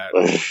baseball bat.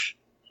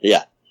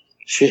 Yeah.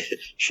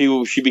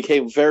 She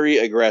became very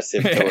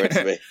aggressive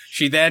towards me.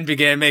 She then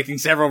began making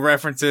several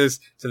references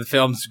to the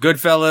films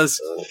Goodfellas,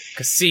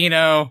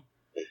 Casino,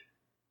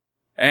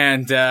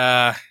 and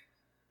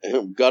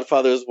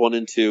Godfathers 1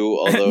 and 2,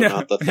 although No.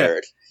 not the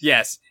third.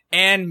 Yes.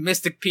 And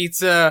Mystic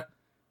Pizza,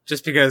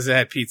 just because it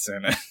had pizza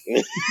in it.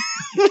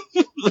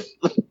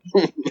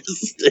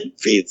 Mystic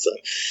Pizza.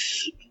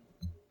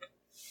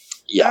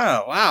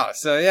 Yeah. Oh, wow.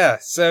 So, yeah.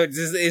 So,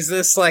 is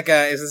this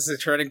a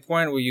turning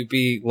point? Will you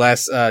be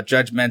less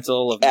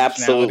judgmental of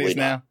Absolutely nationalities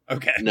now?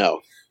 Okay.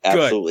 No,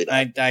 absolutely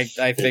Good. not.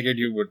 I figured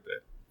you would be.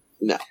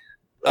 No.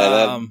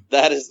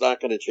 That is not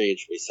going to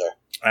change me, sir.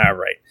 All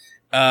right.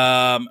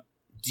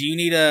 Do you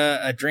need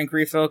a drink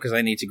refill? Because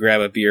I need to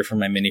grab a beer from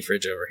my mini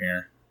fridge over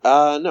here.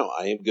 No,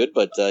 I am good,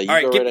 but you All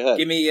right, go right ahead.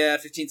 give me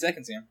 15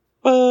 seconds here.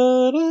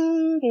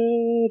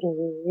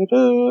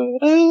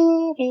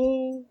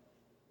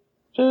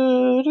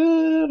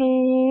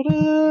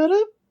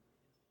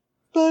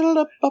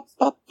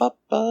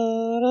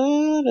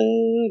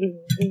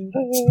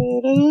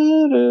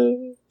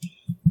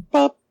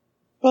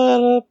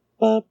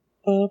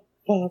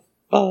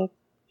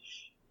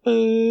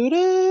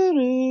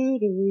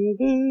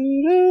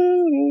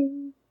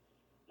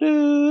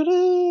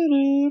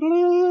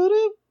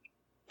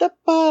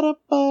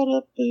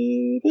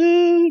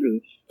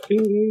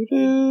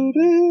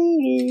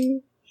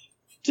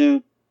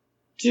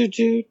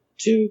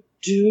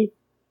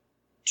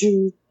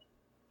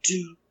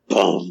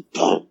 Bum,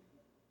 bum.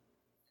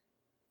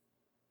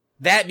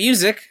 That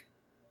music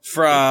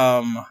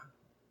from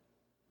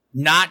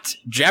Not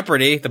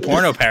Jeopardy, the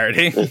porno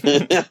parody.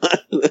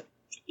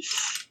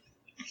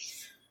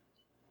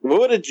 What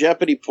would a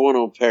Jeopardy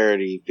porno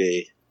parody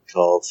be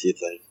called, do you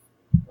think?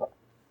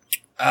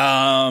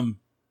 I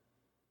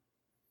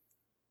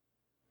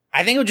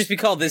think it would just be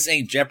called This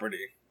Ain't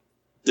Jeopardy.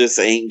 This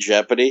Ain't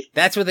Jeopardy?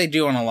 That's what they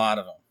do on a lot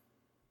of them.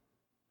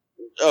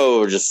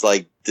 Oh, just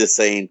like, this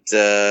ain't,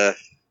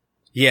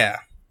 Yeah.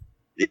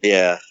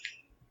 yeah.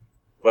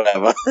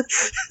 Whatever.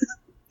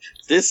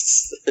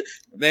 This...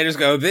 They just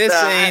go, this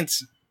ain't...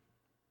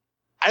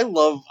 I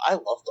love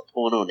the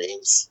porno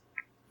names.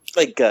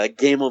 Like,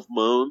 Game of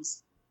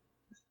Moans.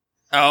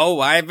 Oh,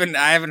 I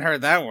haven't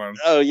heard that one.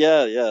 Oh,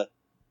 yeah. Yeah.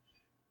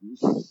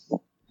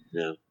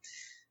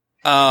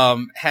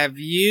 Have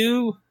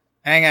you...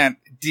 Hang on.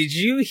 Did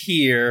you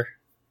hear,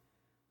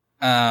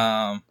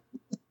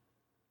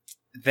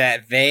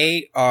 that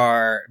they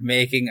are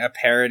making a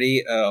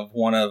parody of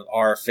one of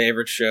our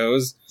favorite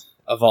shows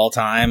of all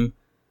time,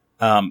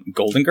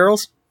 Golden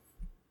Girls?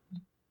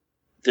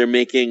 They're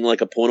making,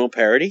 like, a porno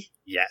parody?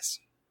 Yes.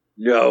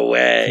 No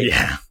way.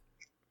 Yeah.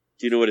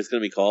 Do you know what it's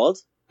going to be called?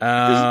 Is it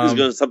going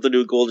to have something to do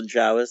with Golden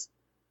Showers?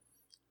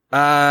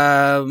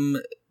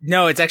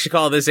 No, it's actually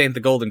called This Ain't the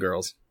Golden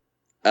Girls.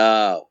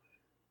 Oh.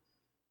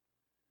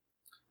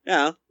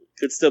 Yeah,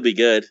 could still be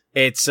good.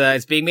 It's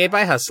being made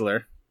by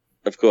Hustler.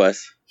 Of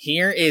course.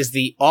 Here is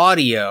the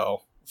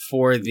audio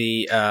for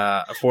the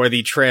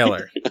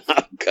trailer.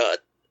 Oh, God.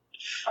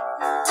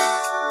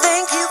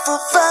 Thank you for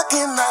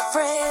fucking my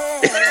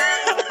friend.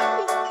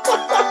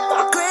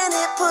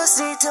 Granted,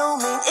 pussy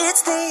don't mean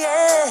it's the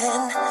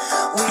end.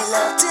 We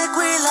love dick,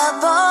 we love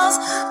balls,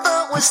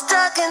 but we're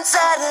stuck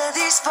inside of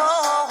these four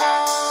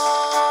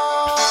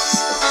walls.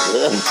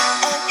 And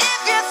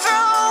if you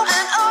throw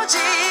an OG,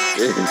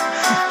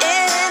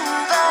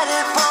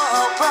 invited for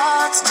all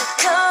broads to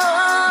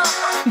come.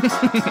 We'll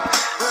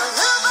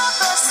lube up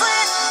a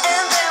slit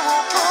and then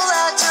we'll pull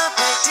out your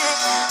big dick,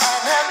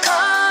 and a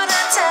card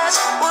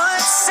attached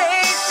would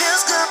say,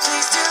 feels good,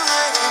 please do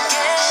it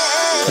again.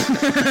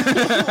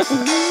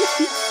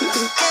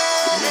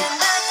 Again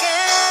and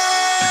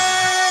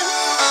again.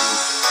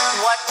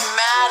 What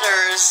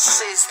matters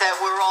is that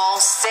we're all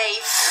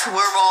safe,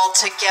 we're all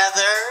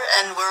together,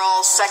 and we're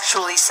all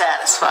sexually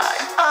satisfied.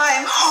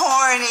 I'm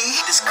horny.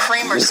 This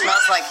creamer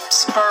smells like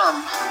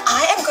sperm.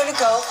 I am going to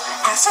go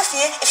ask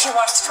Sophia if she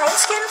wants to try the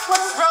skin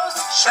flip. Rose,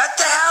 Shut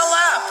the hell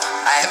up!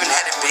 I haven't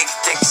had a big,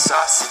 thick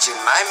sausage in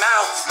my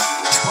mouth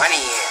in 20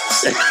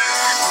 years.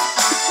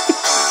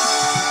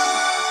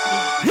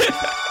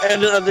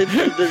 And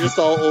they're just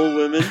all old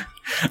women.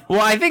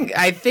 Well, I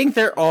think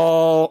they're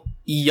all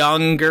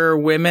younger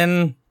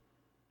women,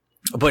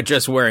 but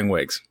just wearing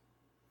wigs.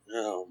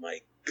 Oh, my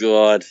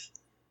God.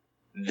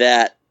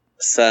 That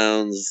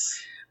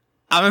sounds...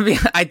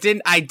 I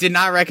did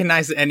not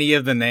recognize any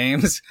of the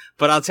names,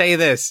 but I'll tell you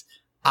this.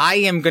 I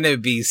am going to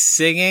be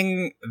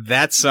singing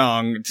that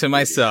song to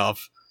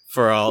myself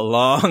for a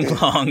long,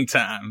 long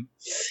time.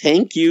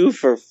 Thank you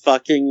for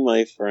fucking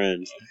my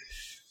friend.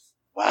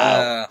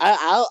 Wow.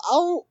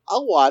 I'll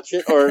watch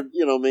it, or,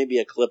 maybe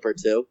a clip or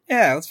two.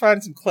 Yeah, let's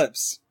find some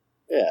clips.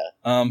 Yeah.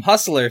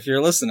 Hustler, if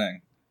you're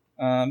listening,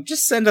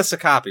 just send us a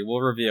copy.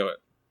 We'll review it.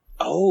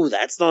 Oh,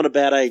 that's not a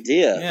bad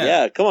idea.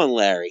 Yeah, come on,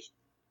 Larry.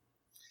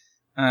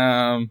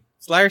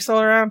 Is Larry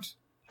still around?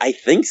 I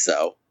think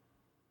so.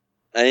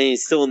 I think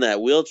he's still in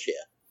that wheelchair.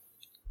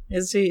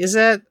 Is he? Is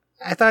that?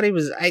 I thought he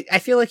was. I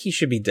feel like he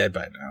should be dead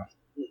by now.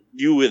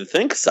 You would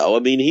think so. I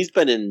mean, he's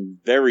been in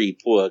very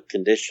poor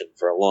condition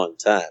for a long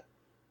time.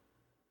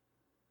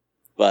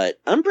 But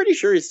I'm pretty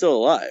sure he's still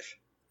alive.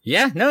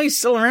 Yeah, no, he's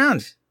still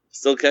around.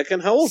 Still kicking?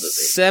 How old is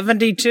he?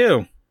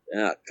 72.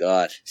 Oh,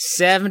 God.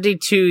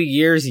 72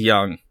 years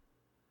young.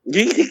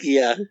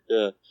 Yeah.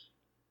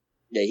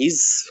 Yeah,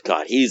 he's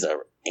an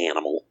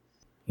animal.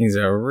 He's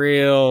a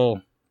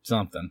real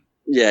something.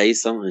 Yeah,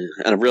 he's something,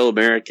 and a real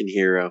American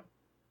hero.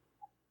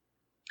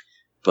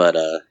 But,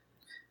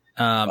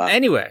 wow.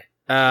 Anyway,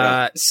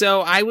 Yeah.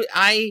 so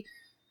I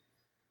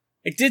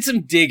did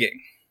some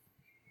digging.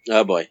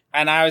 Oh boy.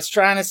 And I was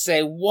trying to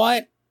say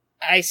what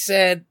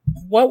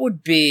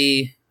would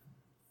be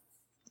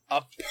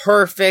a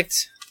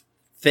perfect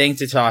thing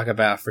to talk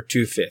about for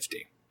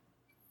 250.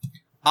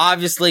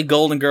 Obviously,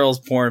 Golden Girls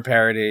porn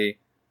parody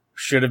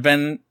should have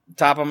been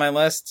top on my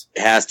list.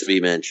 It has to be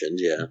mentioned,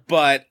 yeah.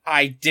 But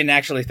I didn't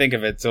actually think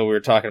of it till we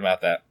were talking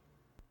about that.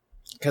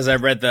 Because I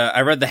read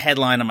the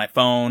headline on my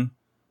phone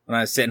when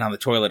I was sitting on the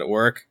toilet at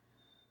work.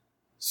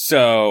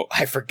 So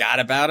I forgot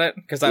about it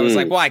because I was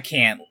like, well, I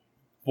can't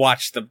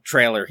watch the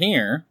trailer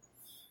here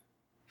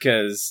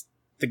because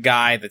the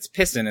guy that's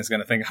pissing is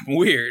going to think I'm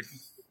weird.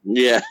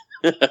 Yeah.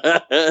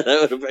 That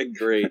would have been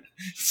great.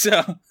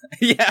 So,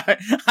 yeah,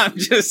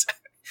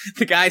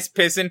 the guy's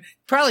pissing.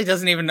 Probably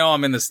doesn't even know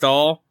I'm in the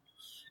stall.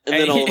 And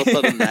then all of a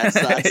sudden that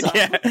starts up.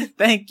 Yeah,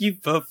 thank you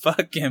for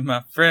fucking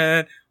my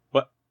friend.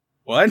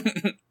 What?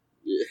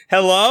 Yeah.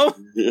 Hello?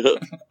 Yeah.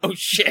 Oh,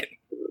 shit.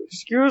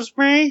 Excuse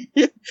me?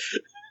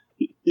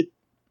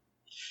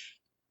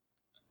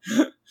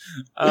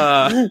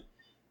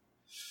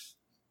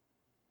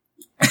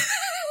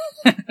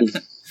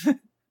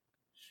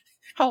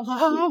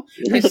 Hello?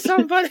 Is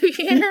somebody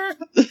here?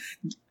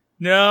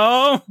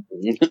 No.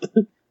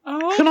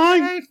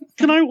 Oh,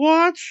 Can I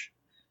watch?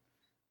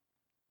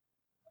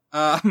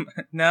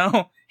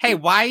 No. Hey,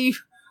 what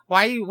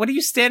are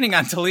you standing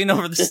on to lean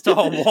over the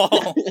stall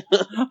wall?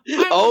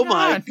 Oh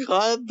my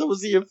god,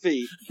 those are your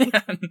feet.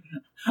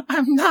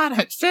 I'm not.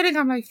 I'm sitting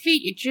on my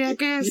feet, you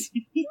jackass.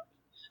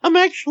 I'm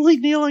actually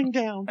kneeling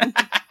down.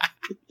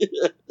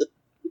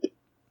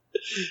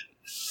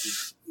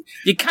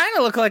 You kind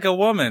of look like a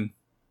woman.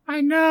 I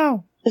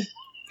know.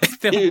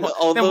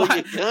 Although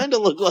you kind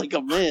of look like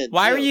a man.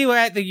 Why are you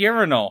at the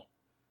urinal?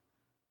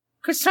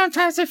 Because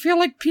sometimes I feel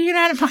like peeing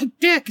out of my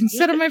dick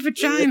instead of my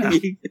vagina.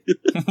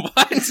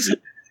 What?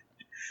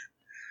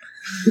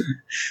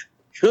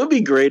 It would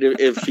be great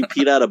if she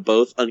peed out of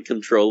both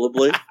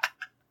uncontrollably.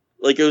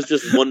 Like it was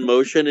just one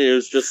motion and it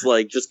was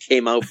just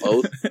came out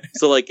both.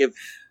 So like if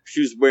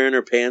she was wearing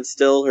her pants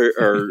still,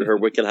 her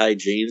wicked high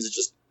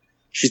jeans,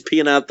 she's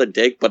peeing out the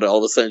dick, but all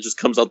of a sudden it just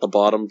comes out the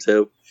bottom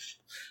too.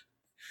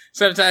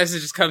 Sometimes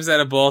it just comes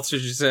out of both, so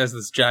she just has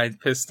this giant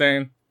piss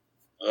stain.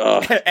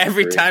 Oh,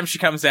 Every time she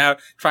comes out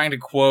trying to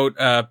quote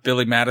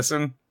Billy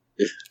Madison.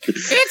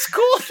 It's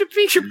cool to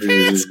pee your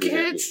pants,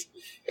 kids.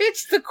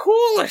 It's the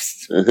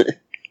coolest.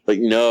 Like,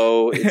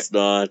 no, it's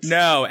not.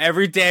 No,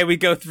 every day we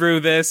go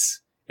through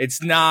this,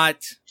 it's not.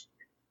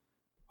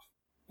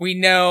 We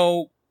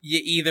know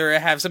you either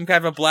have some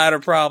kind of a bladder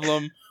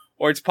problem,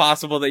 or it's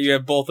possible that you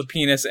have both a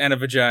penis and a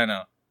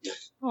vagina.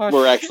 Oh,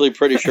 We're actually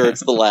pretty sure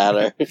it's the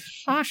latter.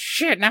 Oh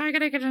shit, now I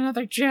gotta get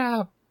another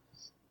job.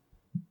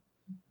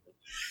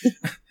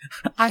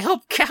 I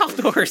hope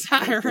Caldor's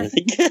hiring.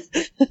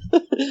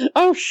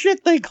 Oh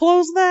shit, they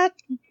closed that?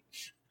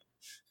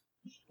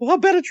 Well, I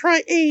better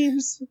try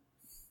Ames.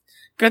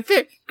 Good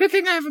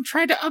thing I haven't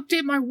tried to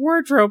update my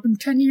wardrobe in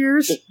 10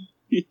 years.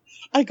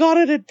 I got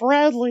it at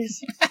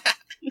Bradley's.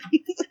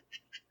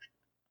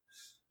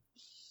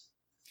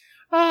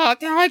 Oh,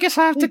 now I guess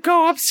I'll have to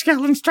go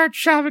upscale and start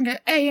shopping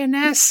at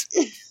A&S.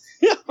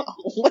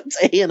 What's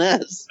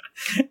A&S?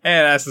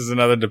 A&S is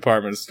another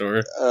department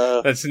store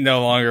that's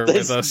no longer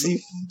with us.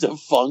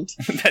 Defunct.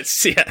 That's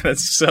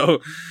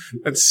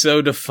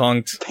so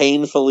defunct.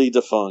 Painfully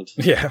defunct.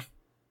 Yeah.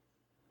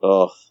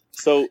 Oh,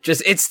 so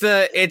just it's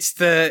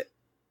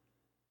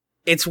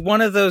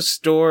one of those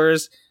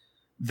stores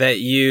that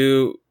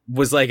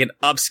was like an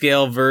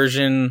upscale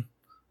version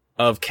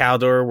of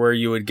Caldor, where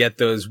you would get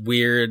those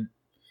weird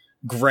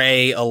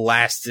gray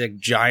elastic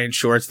giant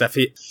shorts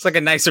it's like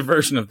a nicer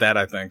version of that,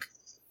 I think.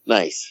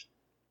 Nice.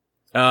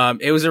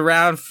 It was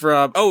around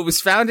it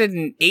was founded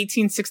in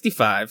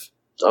 1865.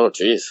 Oh,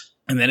 jeez.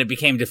 And then it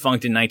became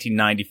defunct in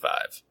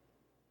 1995.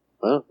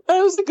 Well,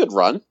 that was a good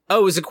run.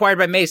 Oh, it was acquired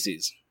by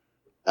Macy's.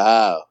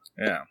 Oh.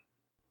 Yeah.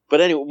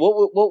 But anyway,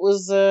 what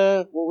was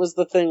the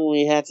thing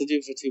we had to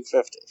do for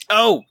 250?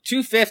 Oh,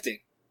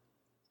 250.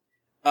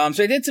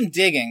 So I did some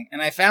digging,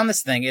 and I found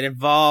this thing. It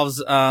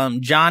involves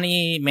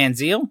Johnny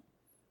Manziel.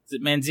 Is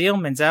it Manziel?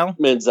 Menzel.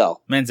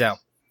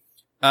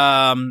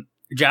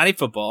 Johnny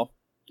Football.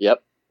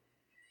 Yep.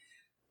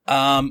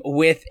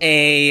 With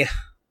a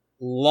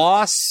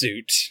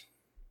lawsuit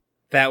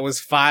that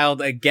was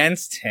filed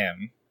against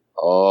him.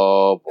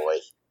 Oh, boy.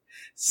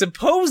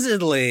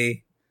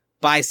 Supposedly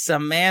by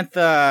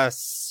Samantha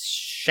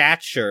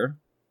Schacher.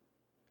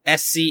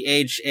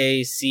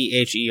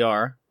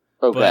 Schacher.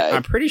 Okay. But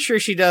I'm pretty sure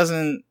she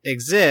doesn't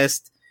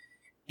exist.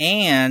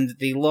 And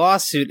the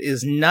lawsuit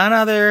is none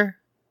other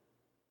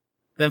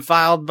than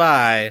filed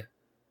by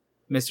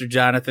Mr.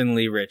 Jonathan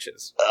Lee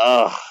Riches.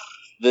 Ugh,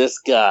 this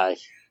guy.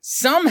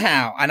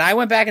 Somehow, and I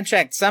went back and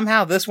checked,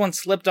 somehow this one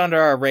slipped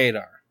under our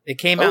radar. It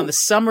came out in the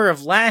summer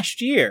of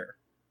last year.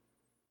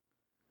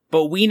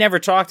 but we never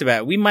talked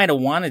about it. We might have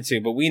wanted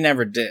to, but we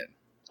never did.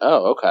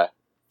 Oh, okay.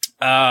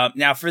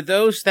 Now, for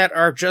those that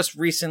are just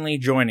recently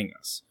joining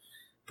us,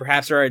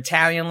 perhaps our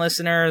Italian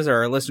listeners or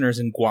our listeners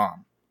in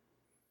Guam,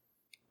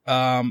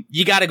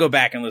 you got to go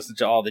back and listen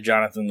to all the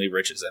Jonathan Lee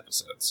Riches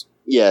episodes.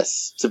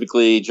 Yes,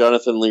 typically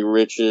Jonathan Lee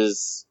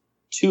Riches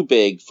too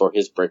big for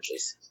his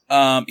britches.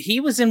 He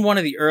was in one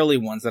of the early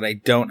ones that I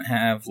don't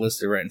have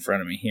listed right in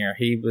front of me here.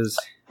 He was.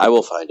 I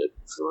will find it.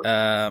 Sure.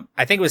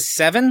 I think it was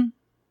 7.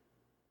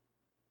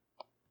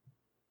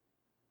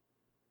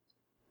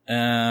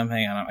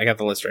 Hang on, I got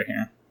the list right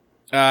here.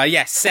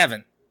 Yeah,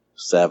 7.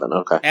 7,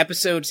 okay.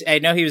 Episodes. I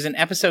know he was in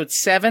episode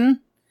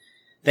 7.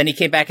 Then he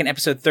came back in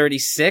episode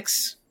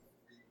 36,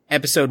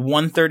 episode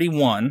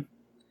 131,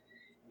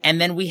 and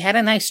then we had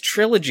a nice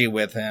trilogy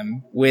with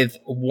him with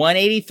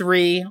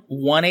 183,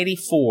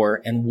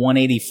 184, and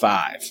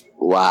 185.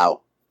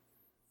 Wow.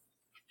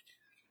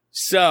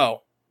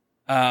 So,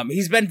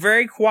 he's been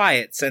very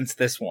quiet since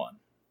this one.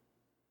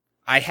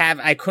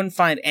 I couldn't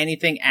find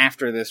anything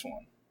after this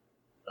one.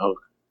 Oh.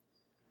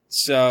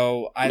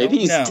 So, I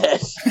Maybe don't know.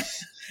 he's dead.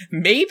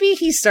 Maybe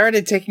he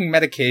started taking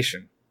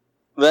medication.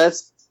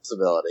 That's a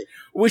possibility.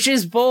 Which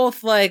is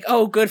both like,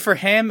 oh, good for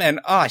him,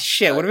 and oh,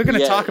 shit, what are we going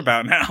to talk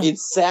about now?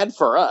 It's sad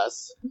for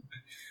us.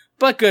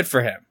 But good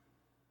for him.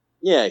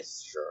 Yeah,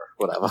 sure.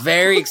 Whatever.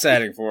 Very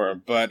exciting for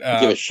him, but...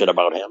 Give a shit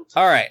about him.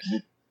 All right.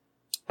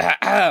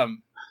 I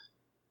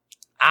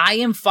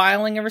am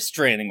filing a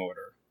restraining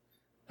order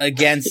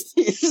against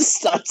It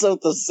starts out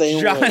the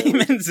same Johnny way.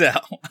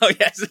 Manziel. Oh,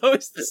 yeah, it's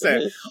always the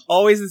same.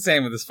 Always the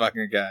same with this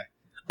fucking guy.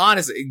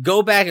 Honestly,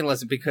 go back and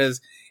listen,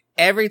 because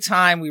every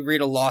time we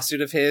read a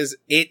lawsuit of his,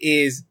 it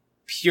is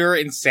pure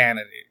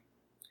insanity.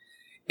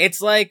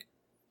 It's like,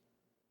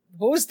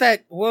 what was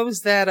that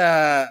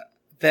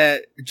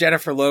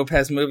Jennifer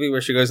Lopez movie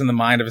where she goes in the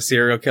mind of a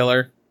serial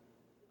killer?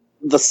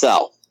 The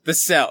Cell. The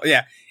Cell,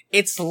 yeah.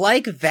 It's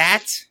like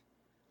that,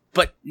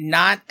 but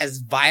not as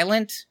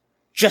violent,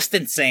 just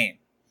insane.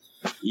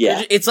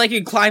 Yeah. It's like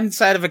you climb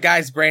inside of a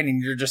guy's brain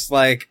and you're just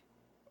like,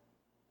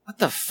 what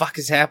the fuck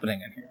is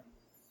happening in here?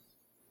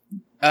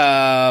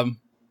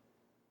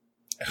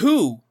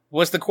 Who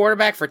was the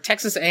quarterback for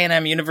Texas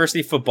A&M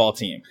University football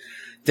team?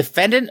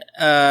 Defendant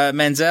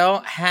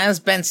Manziel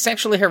has been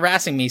sexually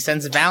harassing me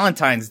since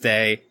Valentine's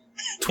Day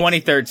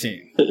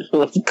 2013.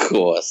 Of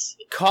course.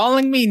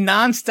 Calling me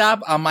nonstop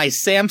on my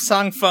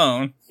Samsung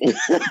phone.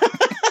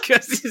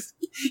 Because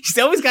he's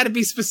always got to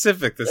be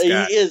specific, this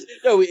guy. He is.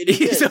 No,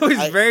 He's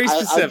always very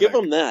specific. I'll give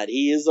him that.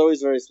 He is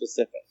always very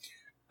specific.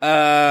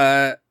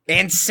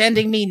 And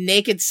sending me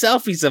naked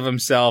selfies of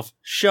himself,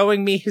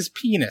 showing me his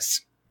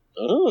penis.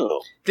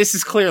 Oh. This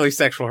is clearly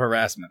sexual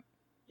harassment.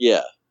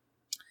 Yeah.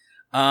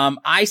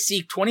 I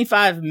seek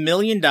 $25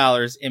 million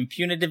in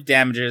punitive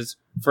damages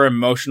for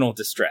emotional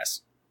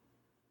distress.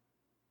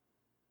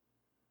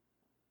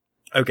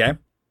 Okay.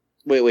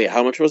 Wait,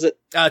 how much was it?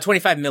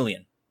 $25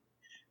 million.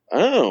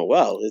 Oh,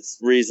 well, it's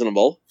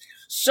reasonable.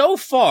 So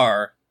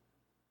far,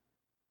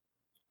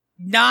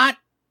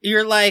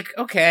 you're like,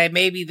 okay,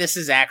 maybe this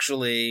is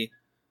actually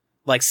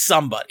like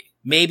somebody.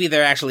 Maybe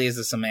there actually is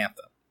a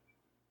Samantha.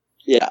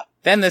 Yeah.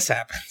 Then this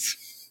happens.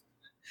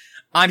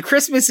 On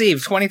Christmas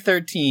Eve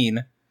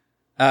 2013,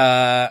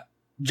 Johnny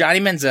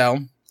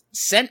Manziel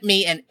sent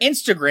me an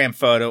Instagram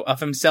photo of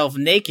himself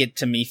naked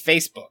to me,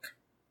 Facebook,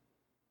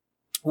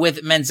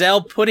 with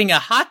Manziel putting a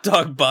hot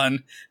dog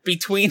bun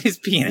between his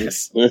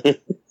penis.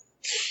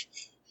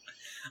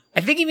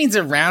 I think he means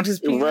around his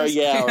penis. Right,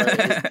 yeah, or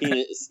his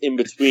penis in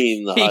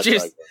between the hot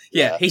dog.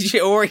 Yeah, he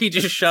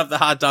just shoved the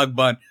hot dog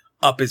bun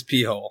up his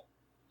pee hole.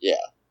 Yeah.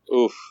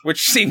 Oof.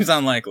 Which seems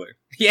unlikely.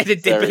 He had to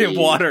dip it in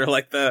water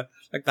like the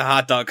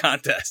hot dog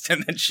contest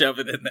and then shove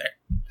it in there.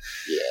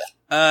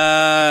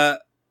 Yeah.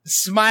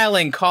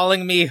 Smiling,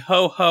 calling me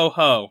ho ho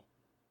ho.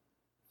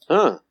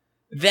 Huh.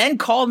 Then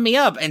called me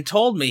up and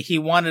told me he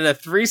wanted a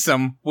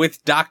threesome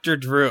with Dr.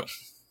 Drew.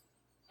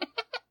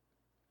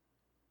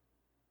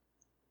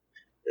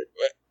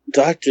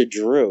 Dr.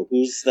 Drew,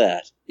 who's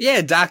that?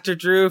 Yeah, Dr.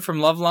 Drew from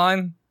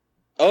Loveline.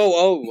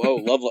 Oh,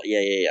 Loveline.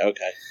 Yeah,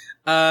 okay.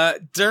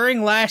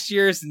 During last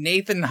year's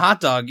Nathan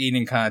hot dog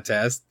eating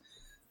contest,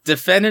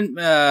 defendant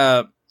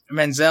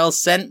Manziel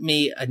sent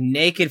me a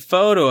naked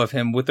photo of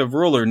him with a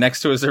ruler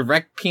next to his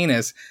erect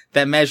penis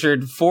that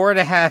measured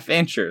 4.5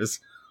 inches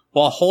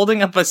while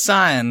holding up a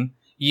sign,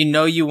 "You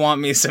know you want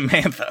me,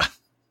 Samantha."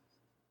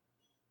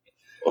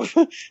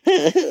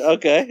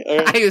 Okay. All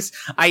right.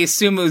 I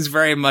assume it was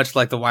very much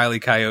like the Wile E.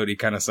 Coyote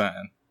kind of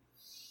sign.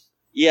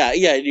 Yeah,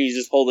 and he's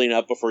just holding it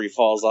up before he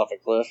falls off a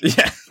cliff.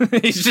 Yeah,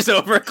 he's just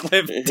over a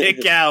cliff,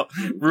 dick out,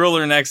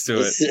 ruler next to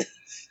it.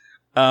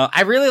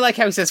 I really like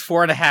how he says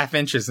 4.5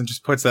 inches and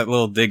just puts that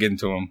little dig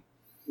into him.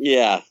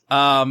 Yeah.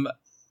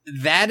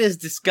 That is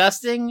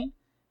disgusting,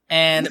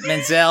 and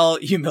Manziel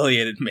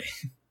humiliated me.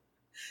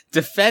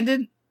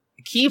 Defendant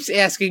keeps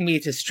asking me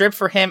to strip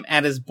for him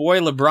at his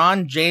boy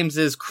LeBron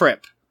James's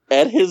crib.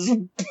 At his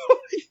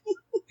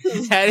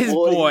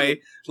boy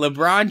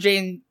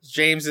LeBron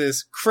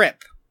James's crib.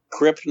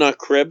 Crip, not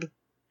crib?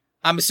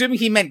 I'm assuming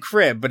he meant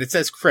crib, but it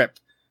says crib.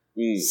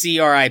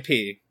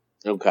 CRIP,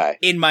 Okay.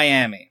 in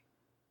Miami.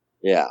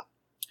 Yeah.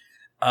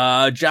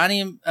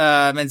 Johnny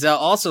Manziel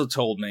also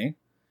told me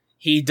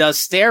he does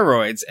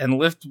steroids and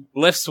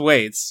lifts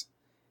weights,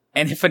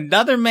 and if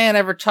another man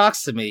ever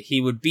talks to me,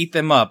 he would beat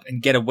them up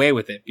and get away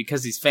with it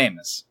because he's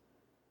famous.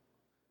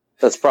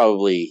 That's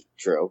probably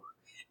true.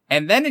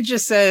 And then it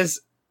just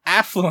says,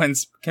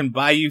 affluence can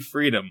buy you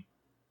freedom.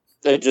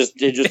 It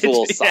just a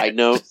little side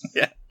note.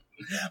 Yeah.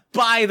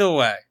 By the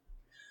way.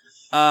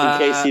 In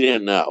case you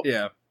didn't know.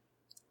 Yeah.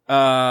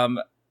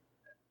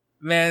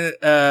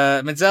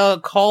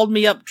 Manziel called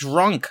me up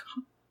drunk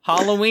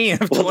Halloween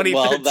of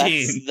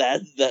 2013. Well,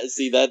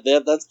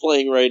 that's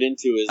playing right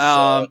into his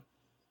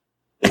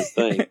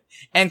thing.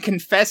 And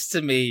confessed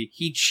to me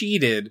he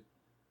cheated.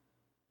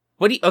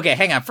 Okay,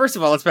 hang on. First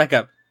of all, let's back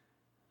up.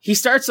 He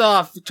starts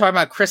off talking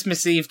about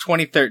Christmas Eve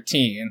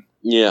 2013.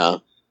 Yeah.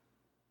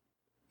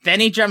 Then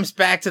he jumps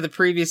back to the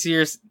previous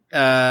year's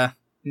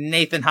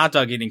Nathan hot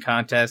dog eating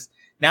contest.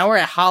 Now we're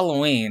at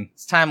Halloween.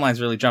 His timeline's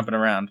really jumping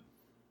around.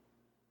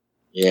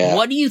 Yeah.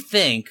 What do you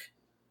think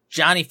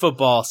Johnny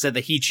Football said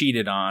that he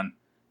cheated on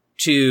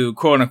to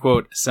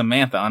quote-unquote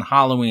Samantha on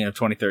Halloween of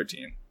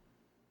 2013?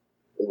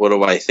 What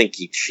do I think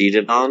he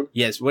cheated on?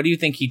 Yes, what do you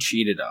think he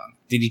cheated on?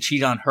 Did he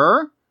cheat on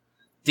her?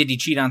 Did he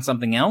cheat on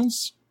something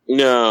else?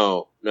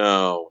 No.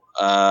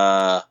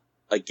 A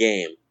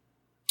game.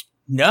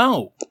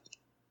 No.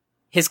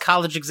 His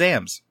college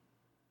exams.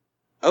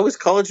 Oh, his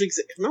college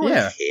exam? No,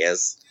 Yeah.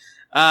 his.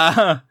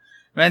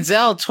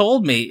 Manziel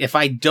told me if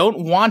I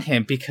don't want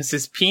him because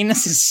his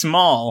penis is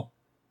small,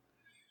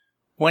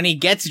 when he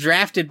gets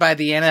drafted by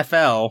the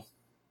NFL,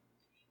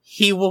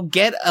 he will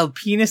get a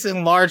penis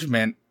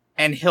enlargement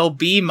and he'll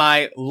be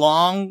my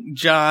Long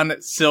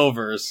John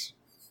Silvers.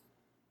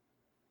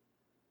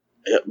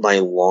 My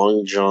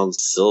Long John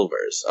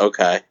Silvers.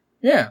 Okay.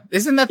 Yeah.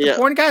 Isn't that the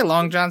porn guy,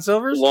 Long John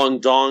Silvers? Long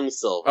Dong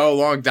Silver. Oh,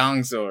 Long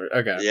Dong Silver.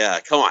 Okay. Yeah,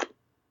 come on.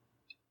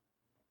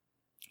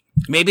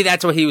 Maybe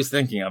that's what he was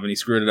thinking of and he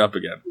screwed it up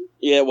again.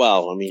 Yeah,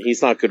 well, I mean,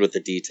 he's not good with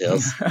the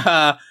details.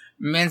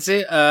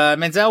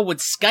 Manziel would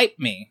Skype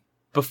me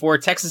before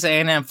Texas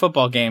A&M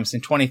football games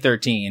in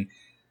 2013,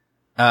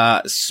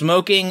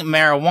 smoking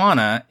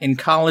marijuana in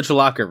college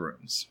locker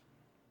rooms.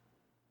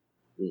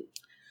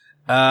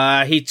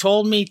 He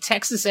told me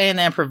Texas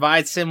A&M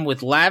provides him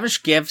with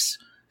lavish gifts,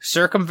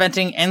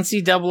 circumventing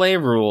NCAA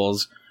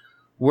rules,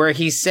 where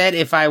he said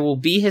if I will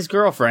be his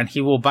girlfriend, he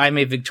will buy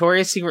me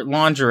Victoria's Secret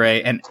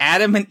lingerie and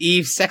Adam and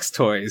Eve sex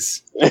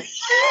toys.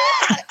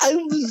 I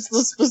lose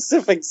the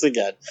specifics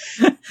again.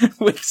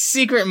 With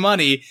secret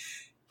money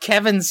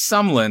Kevin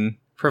Sumlin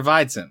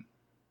provides him.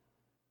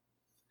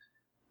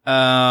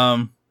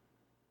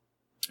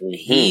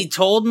 He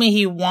told me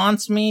he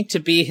wants me to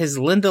be his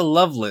Linda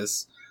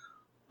Lovelace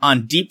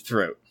on Deep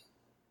Throat.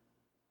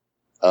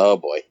 Oh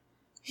boy.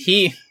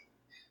 He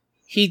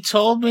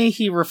told me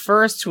he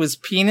refers to his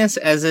penis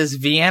as his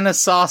Vienna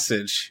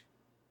sausage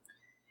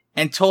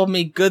and told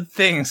me good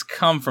things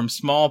come from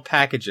small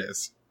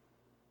packages.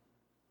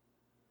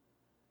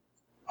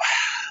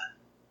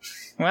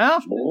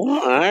 Well,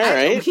 all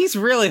right. He's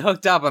really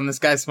hooked up on this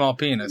guy's small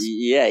penis.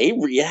 Yeah,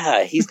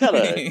 he's got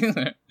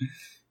a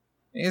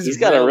he's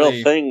got a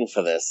real thing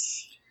for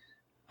this.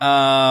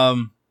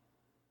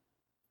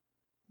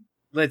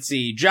 Let's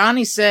see.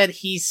 Johnny said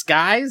he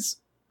skies,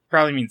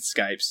 probably means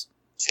Skypes.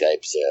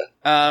 Skypes,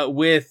 yeah.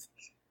 With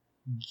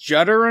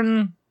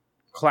Judderin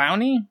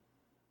Clowney?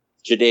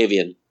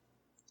 Jadavian.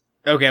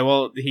 Okay,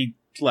 well, he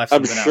left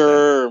I'm something out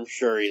there. I'm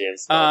sure he didn't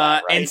spell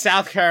that right. In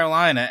South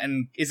Carolina,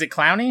 and is it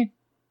Clowney?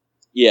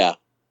 Yeah.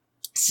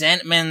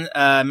 Sent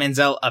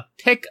Manziel a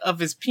pic of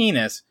his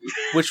penis,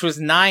 which was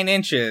 9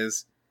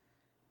 inches,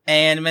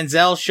 and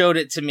Manziel showed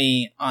it to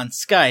me on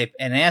Skype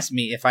and asked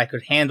me if I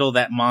could handle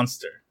that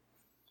monster.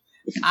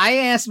 I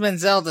asked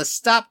Manziel to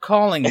stop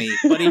calling me,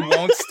 but he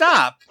won't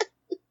stop.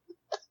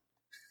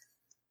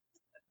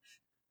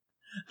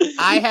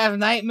 I have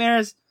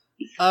nightmares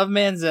of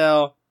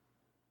Manziel.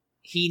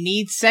 He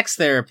needs sex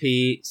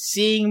therapy.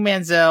 Seeing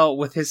Manziel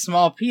with his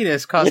small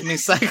penis caused me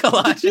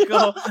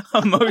psychological,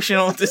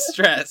 emotional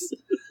distress.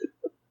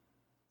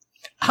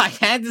 I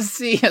had to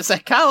see a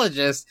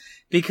psychologist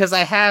because I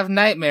have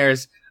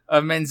nightmares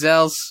of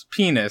Manziel's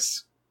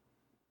penis.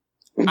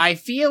 I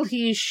feel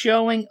he's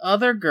showing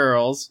other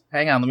girls...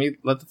 Hang on,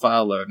 let the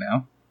file load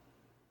now.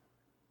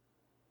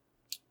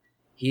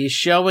 He's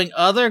showing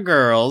other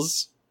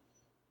girls...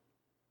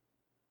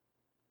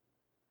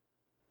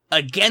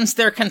 against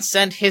their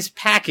consent, his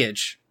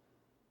package.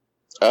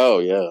 Oh,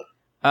 yeah.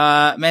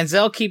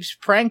 Manziel keeps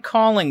prank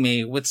calling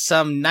me with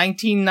some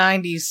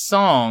 1990s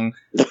song,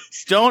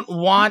 Don't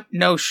Want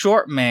No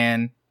Short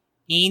Man,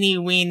 Eeny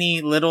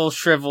Weeny Little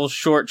Shrivel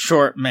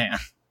Short Man.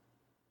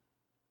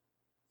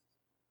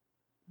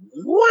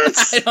 What?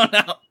 I don't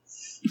know.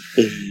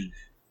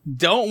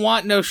 Don't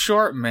Want No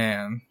Short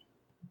Man.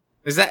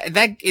 Is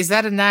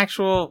that an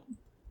actual...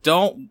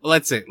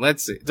 Let's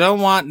see. Don't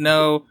Want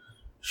No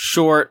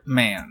Short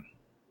Man.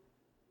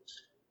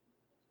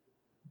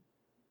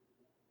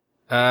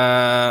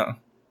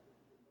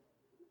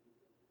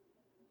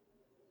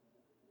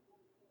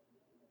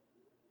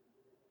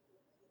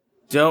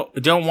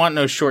 Don't Want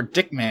No Short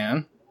Dick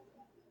Man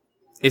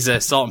is a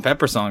Salt and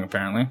Pepper song,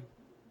 apparently.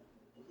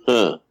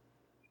 Huh.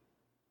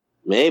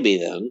 Maybe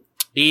then.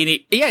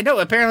 Yeah, no,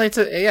 apparently it's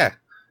yeah.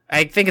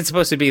 I think it's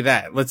supposed to be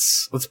that.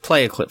 Let's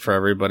play a clip for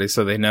everybody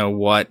so they know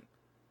what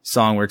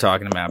song we're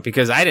talking about,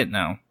 because I didn't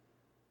know.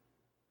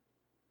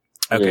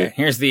 Okay,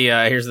 here's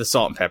the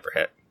Salt and Pepper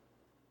hit.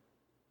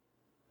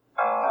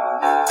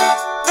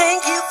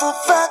 Thank you for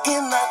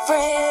fucking my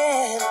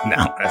friend.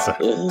 No, that's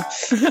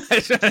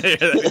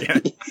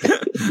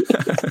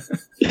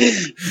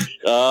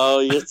Oh,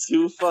 you're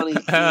too funny.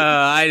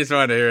 I just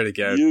want to hear it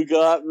again. You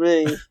got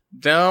me.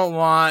 Don't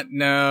want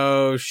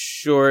no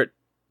short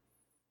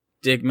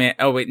dick man.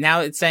 Oh wait,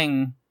 now it's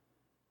saying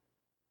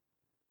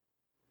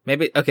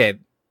maybe okay.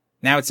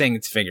 Now it's saying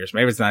it's fingers.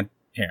 Maybe it's not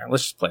here.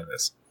 Let's just play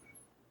this.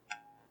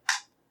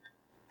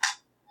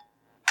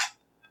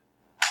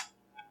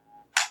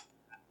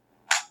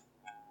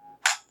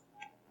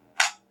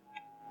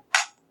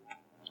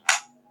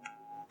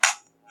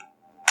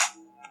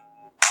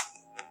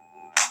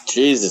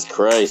 Jesus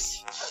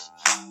Christ.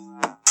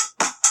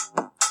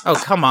 Oh,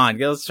 come on.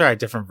 Let's try a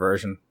different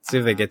version. See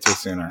if they get to it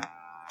sooner.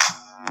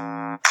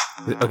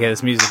 Okay,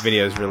 this music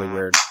video is really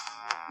weird.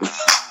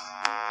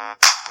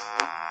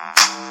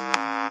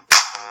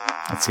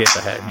 Let's skip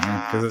ahead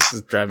here, because this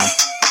is driving.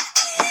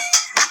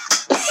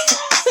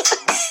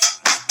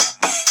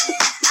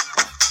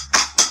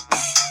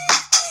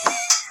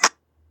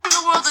 In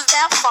the world is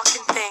that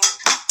fucking thing?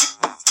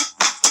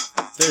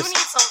 You There's,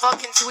 need some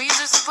fucking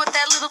tweezers to put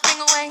that little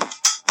thing away.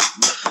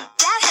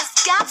 That has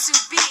got to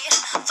be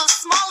the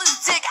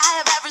smallest dick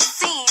I have ever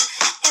seen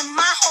in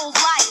my whole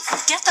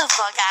life. Get the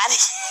fuck out of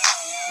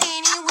here.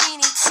 Eeny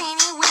weeny,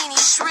 teeny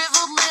weeny,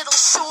 shriveled little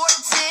short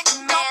dick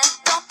man.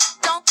 Don't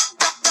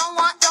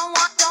want.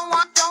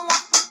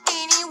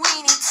 Eeny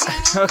weeny,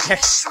 teeny Okay.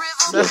 weeny,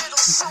 shriveled little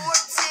short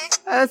dick.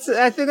 I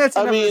think that's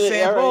enough of a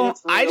sample. all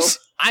right,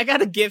 it's real. I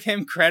gotta give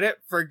him credit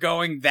for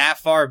going that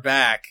far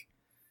back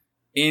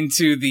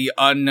into the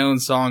unknown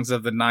songs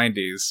of the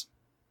 90s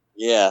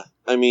Yeah,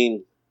 I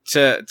mean,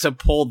 to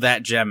pull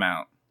that gem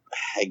out.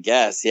 I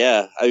guess,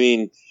 yeah. I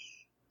mean,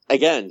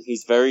 again,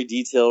 he's very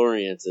detail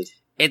oriented.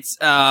 It's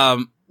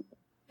from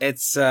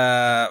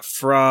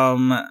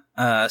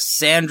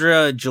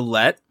Sandra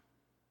Gillette,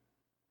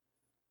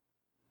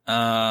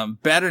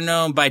 better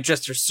known by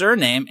just her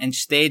surname and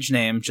stage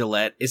name.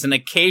 Gillette is an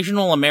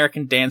occasional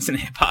American dance and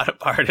hip hop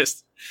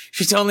artist.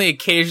 She's only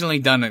occasionally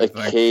done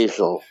anything.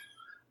 Occasional.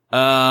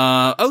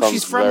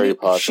 She's very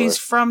popular. she's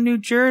from New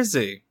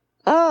Jersey.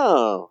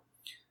 Oh.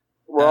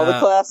 Where all the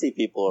classy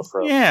people are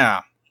from.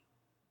 Yeah.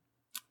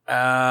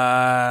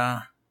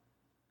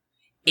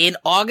 In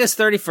August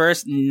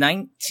 31st,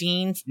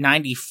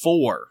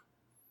 1994,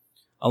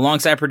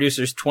 alongside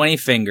producers 20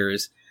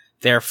 Fingers,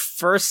 their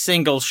first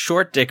single,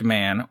 Short Dick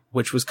Man,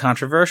 which was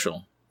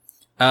controversial.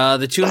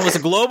 The tune was a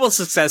global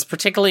success,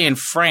 particularly in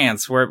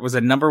France, where it was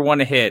a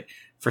 #1 hit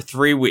for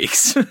 3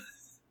 weeks.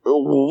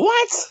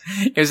 What?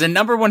 It was a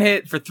 #1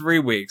 hit for 3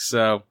 weeks,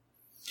 so.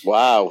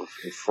 Wow,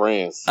 in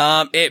France.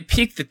 It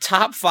peaked the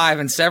top 5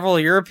 in several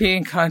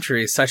European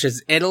countries, such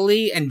as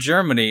Italy and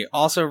Germany.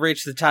 Also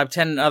reached the top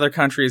 10 in other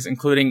countries,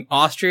 including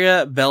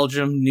Austria,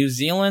 Belgium, New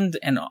Zealand,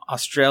 and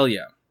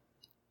Australia.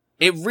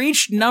 It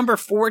reached number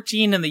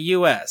 14 in the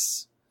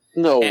U.S.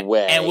 No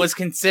way. And was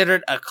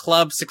considered a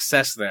club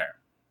success there.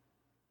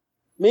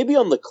 Maybe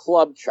on the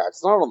club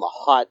charts, not on the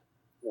Hot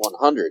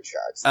 100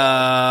 charts.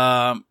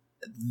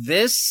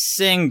 This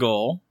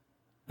single,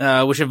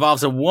 which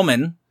involves a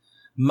woman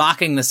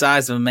mocking the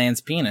size of a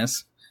man's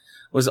penis,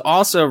 was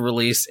also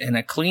released in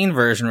a clean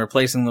version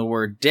replacing the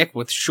word dick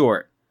with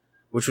short,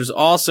 which was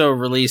also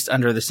released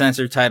under the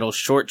censored title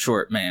Short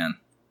Short Man.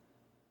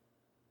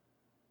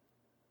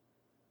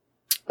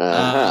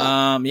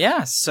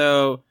 Yeah,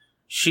 so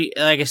she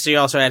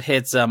also had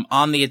hits,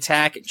 On the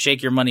Attack and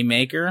Shake Your Money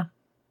Maker.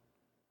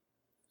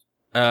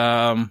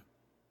 In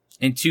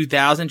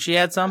 2000 she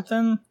had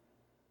something.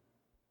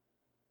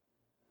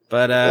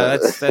 But,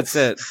 that's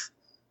it.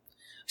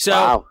 So.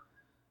 Wow.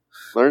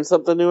 Learn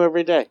something new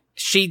every day.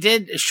 She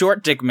did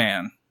Short Dick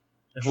Man,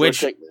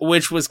 which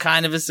was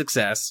kind of a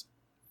success.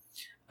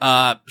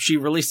 She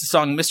released the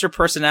song Mr.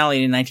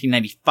 Personality in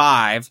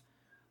 1995,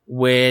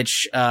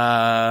 which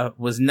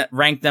was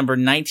ranked number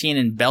 19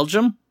 in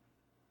Belgium.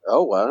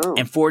 Oh, wow.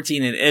 And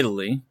 14 in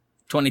Italy,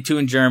 22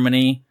 in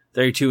Germany,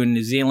 32 in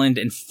New Zealand,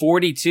 and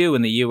 42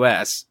 in the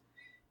US.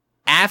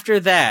 After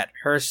that,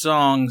 her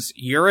songs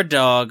You're a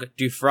Dog,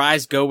 Do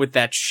Fries Go With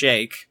That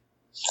Shake,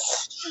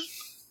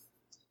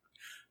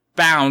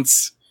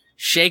 Bounce,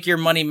 Shake Your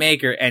Money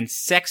Maker, and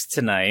Sex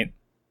Tonight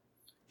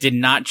did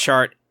not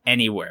chart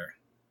anywhere.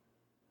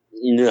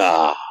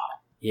 Nah.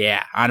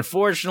 Yeah,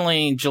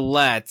 unfortunately,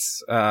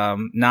 Gillette's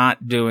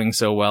not doing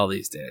so well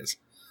these days.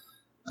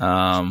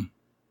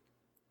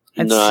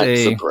 Let's Not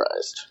see.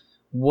 surprised.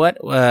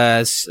 What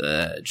was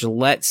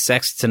Gillette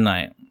Sex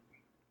Tonight?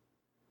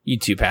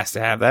 YouTube has to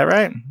have that,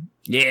 right?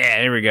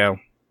 Yeah, there we go.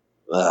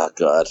 Oh,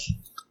 God.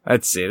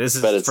 Let's see. This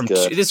Bet is it's from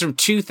good. this is from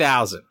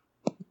 2000.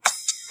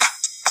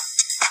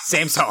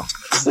 Same song.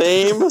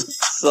 Same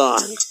song.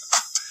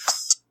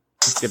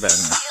 Let's get back in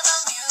there.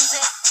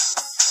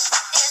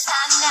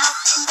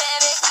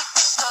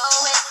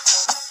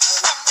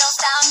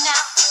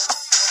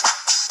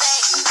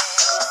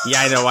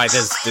 Yeah, I know why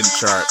this didn't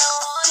chart.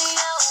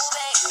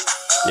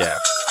 Yeah.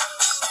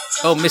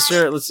 Oh,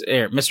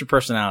 Mr.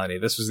 Personality.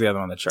 This was the other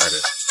one that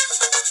charted.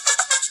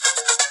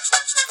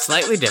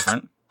 Slightly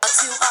different.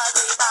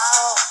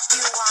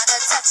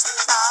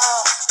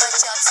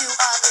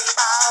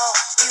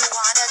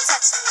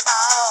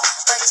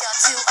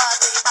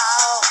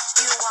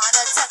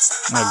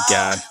 Oh,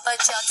 God.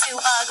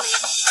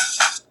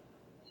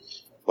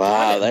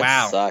 Wow, that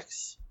Wow.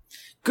 sucks.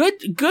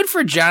 Good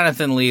for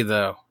Jonathan Lee,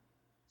 though.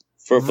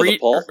 For the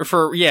poll?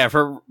 For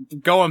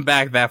going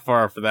back that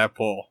far for that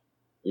poll.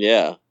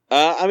 Yeah.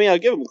 I mean, I'll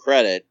give him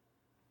credit.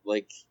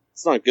 Like,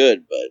 it's not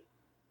good, but...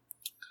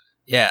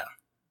 Yeah.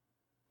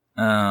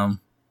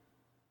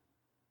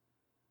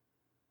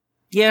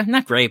 Yeah,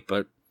 not great,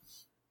 but...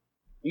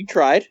 You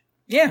tried.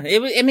 Yeah,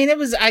 it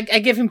was, I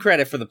give him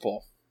credit for the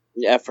poll.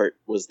 The effort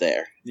was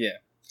there. Yeah.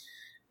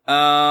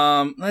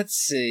 Let's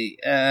see.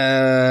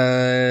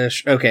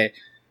 Okay.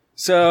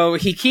 So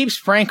he keeps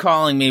prank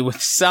calling me with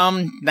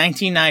some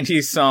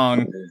 1990s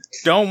song,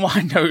 Don't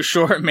Want No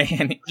Short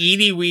Man,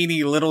 Eedy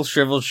Weedy Little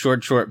Shriveled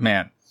Short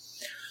Man.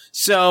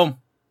 So,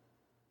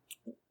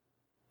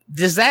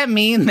 does that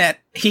mean that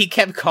he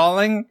kept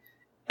calling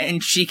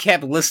and she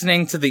kept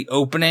listening to the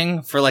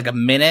opening for like a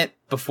minute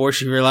before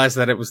she realized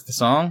that it was the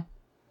song?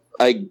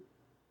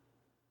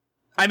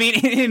 I mean,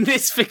 in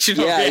this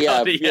fictional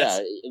reality,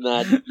 yes.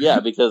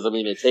 Because, I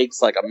mean, it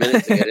takes like a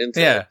minute to get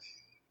into it.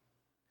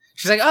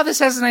 She's like, oh, this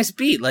has a nice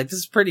beat. Like, this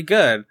is pretty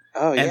good.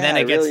 Oh, yeah, and then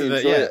it gets really to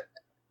enjoy it.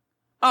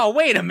 Oh,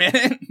 wait a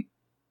minute.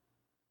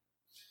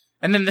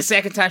 And then the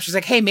second time, she's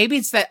like, hey, maybe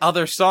it's that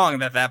other song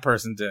that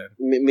person did.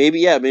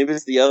 Maybe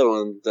it's the other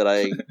one that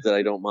I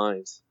don't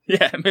mind.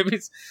 Yeah, maybe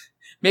it's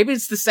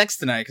the Sex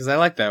Tonight, because I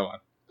like that one.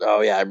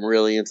 Oh, yeah, I'm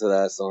really into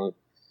that song.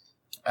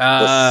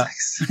 The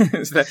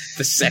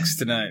Sex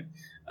Tonight.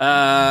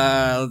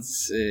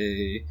 Let's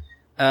see.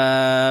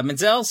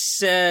 Menzel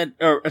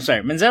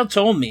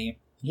told me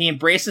he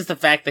embraces the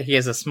fact that he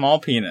has a small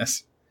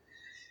penis.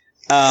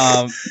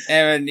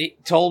 And he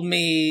told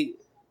me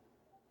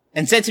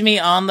and said to me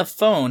on the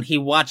phone he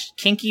watched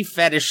kinky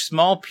fetish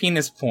small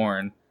penis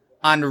porn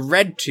on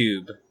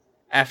RedTube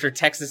after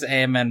Texas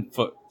A&M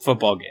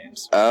football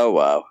games. Oh,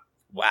 wow.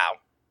 Wow.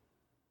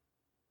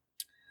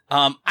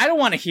 I don't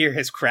want to hear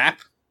his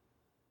crap.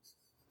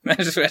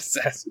 That's just what it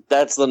says.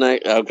 That's the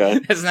next. Okay.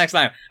 That's the next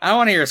line. I don't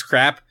want to hear his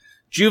crap.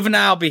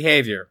 Juvenile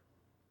behavior.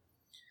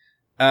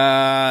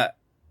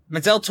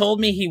 Menzel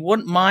told me he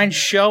wouldn't mind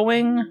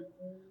showing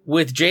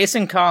with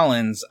Jason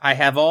Collins. I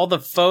have all the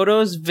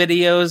photos,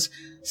 videos,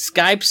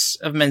 Skypes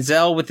of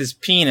Menzel with his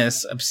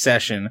penis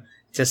obsession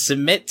to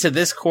submit to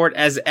this court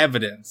as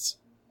evidence.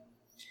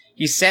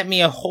 He sent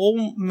me a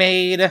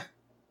homemade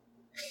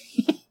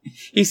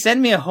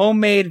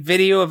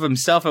video of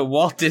himself at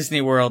Walt Disney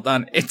World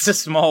on It's a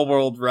Small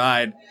World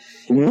ride.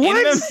 What?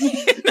 In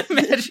the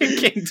Magic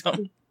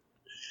Kingdom.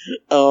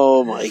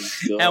 Oh my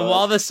god. And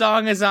while the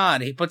song is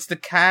on, he puts the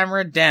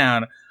camera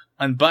down,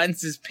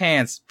 unbuttons his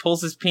pants,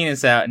 pulls his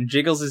penis out, and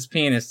jiggles his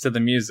penis to the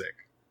music.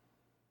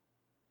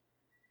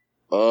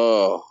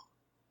 Oh.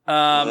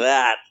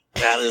 That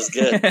is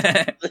good.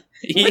 Yeah.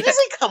 Where does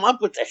he come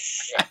up with this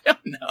shit? I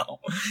don't know.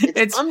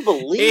 It's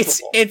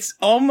unbelievable. It's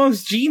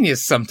almost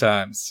genius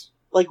sometimes.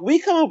 Like, we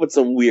come up with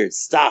some weird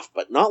stuff,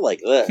 but not like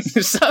this.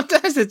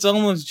 Sometimes it's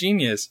almost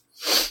genius.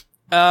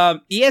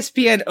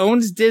 ESPN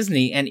owns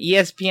Disney, and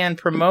ESPN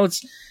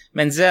promotes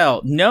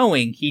Menzel,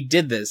 knowing he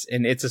did this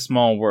in It's a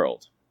Small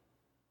World.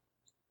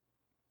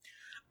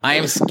 I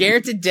am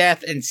scared to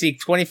death and seek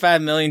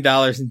 $25 million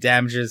in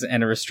damages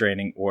and a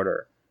restraining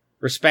order.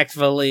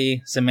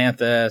 Respectfully,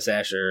 Samantha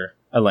Sasher,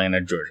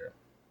 Atlanta, Georgia.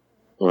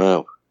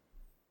 Wow.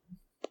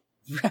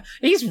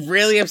 He's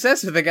really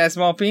obsessed with the guy's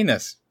small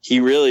penis. He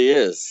really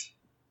is.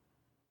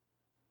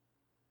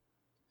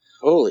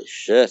 Holy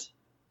shit.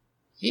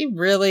 He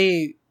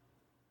really...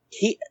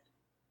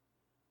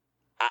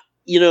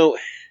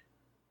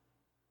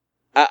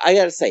 I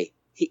gotta say,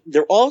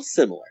 they're all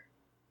similar.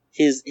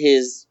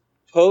 His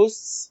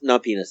posts,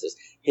 not penises,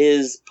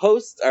 his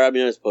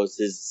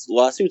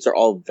lawsuits are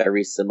all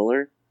very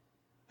similar.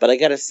 But I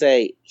gotta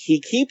say,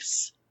 he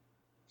keeps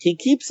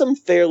them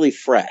fairly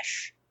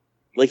fresh.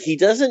 Like, he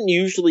doesn't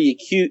usually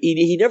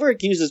he never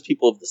accuses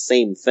people of the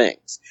same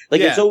things.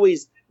 Like, it's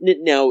always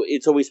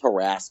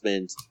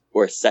harassment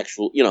or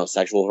sexual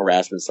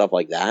harassment, stuff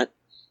like that.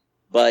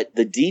 But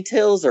the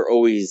details are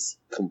always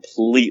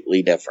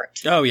completely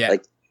different. Oh, yeah.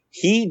 Like,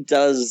 he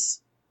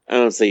does, I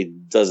don't say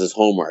does his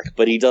homework,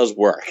 but he does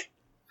work.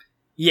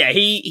 Yeah,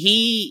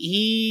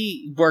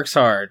 he works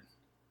hard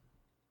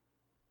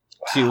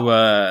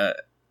to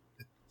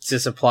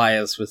supply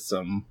us with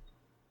some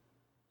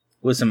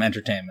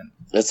entertainment.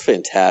 That's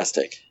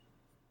fantastic.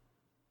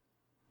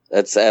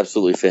 That's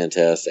absolutely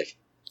fantastic.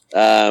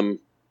 So,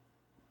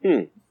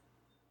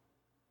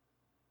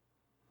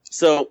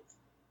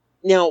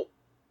 now,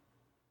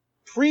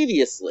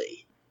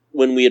 previously,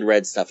 when we had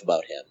read stuff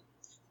about him,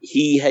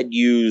 he had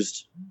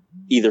used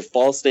either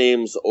false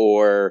names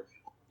or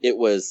it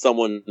was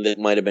someone that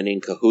might have been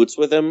in cahoots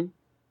with him.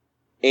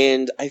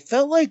 And I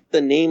felt like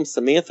the name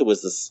Samantha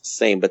was the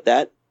same, but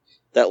that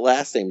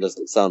last name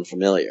doesn't sound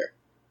familiar.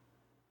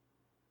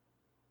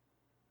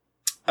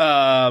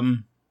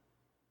 No.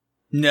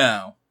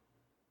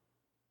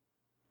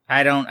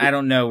 I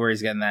don't know where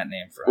he's getting that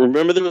name from.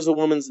 Remember there was a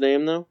woman's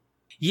name, though?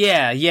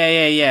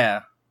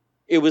 Yeah.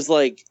 It was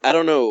like, I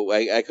don't know,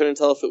 I couldn't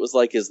tell if it was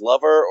like his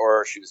lover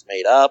or she was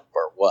made up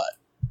or what.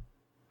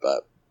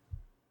 But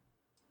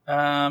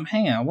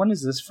hang on, when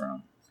is this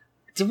from?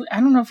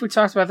 I don't know if we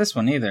talked about this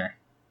one either.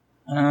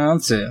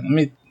 Let's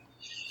see.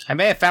 I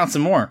may have found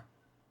some more.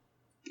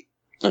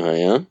 Oh,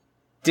 yeah?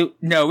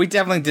 No, we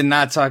definitely did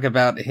not talk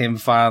about him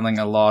filing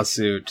a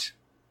lawsuit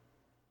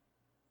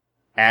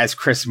as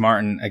Chris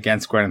Martin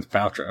against Gwyneth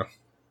Paltrow.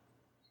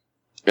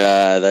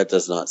 That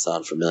does not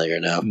sound familiar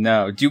now.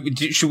 No.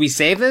 Should we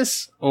save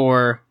this?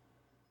 Or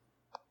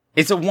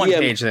it's a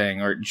one-page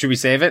thing, or should we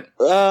save it?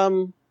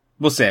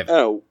 We'll save it.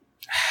 Oh.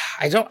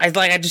 I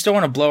just don't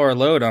want to blow our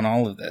load on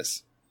all of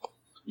this.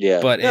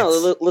 Yeah. But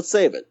no, let's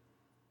save it.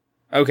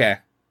 Okay.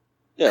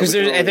 Yeah, because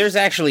there's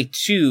actually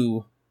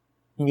 2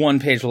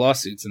 one-page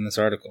lawsuits in this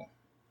article.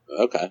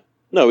 Okay.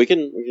 No, we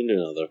can do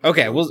another.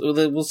 Okay,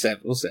 we'll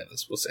save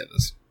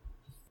this.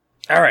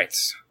 All right.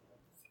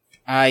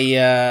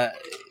 I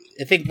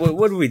think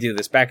what did we do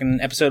this back in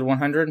episode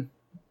 100?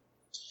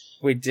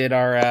 We did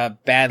our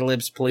Bad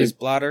Libs Police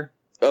Blotter.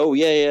 Oh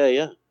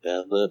yeah.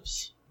 Bad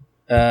Libs.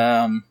 We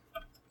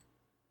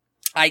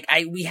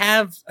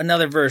have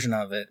another version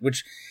of it,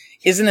 which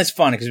isn't as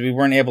fun because we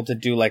weren't able to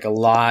do like a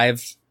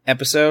live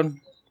episode.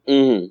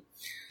 Mm-hmm.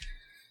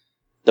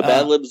 The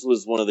Bad Libs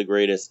was one of the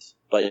greatest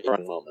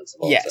bite-running moments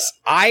of all time. Yes,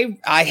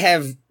 I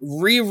have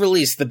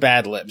re-released the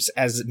Bad Libs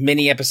as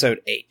mini episode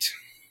 8.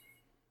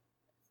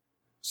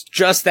 It's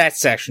just that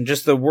section,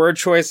 just the word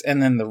choice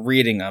and then the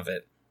reading of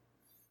it,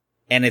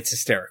 and it's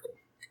hysterical.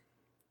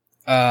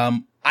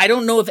 I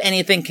don't know if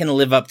anything can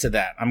live up to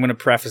that. I'm going to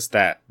preface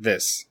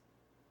this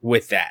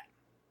with that.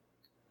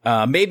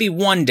 Maybe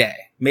one day,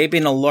 maybe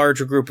in a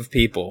larger group of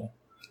people,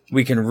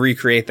 we can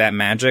recreate that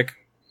magic.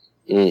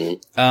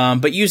 Mm-hmm.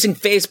 But using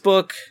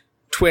Facebook,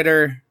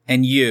 Twitter,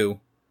 and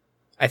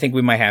I think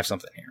we might have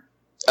something here.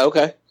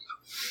 Okay.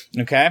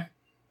 Okay.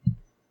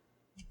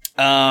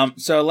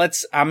 So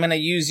I'm going to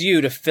use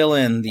you to fill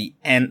in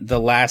the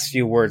last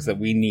few words that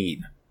we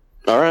need.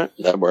 All right,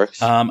 that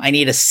works. I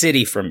need a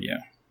city from you.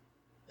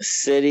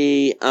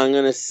 City, I'm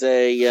going to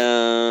say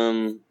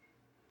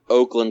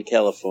Oakland,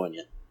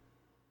 California.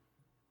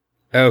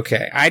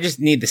 Okay, I just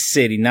need the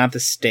city, not the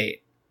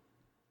state.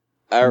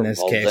 In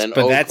this case, but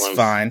Oakland. That's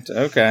fine.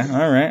 Okay,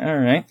 all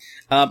right.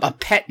 A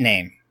pet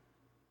name.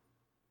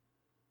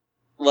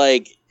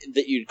 Like,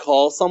 that you'd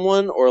call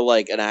someone, or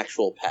like an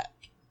actual pet?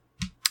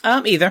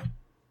 Either.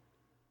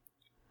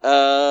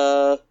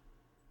 Go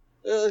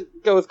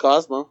with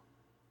Cosmo.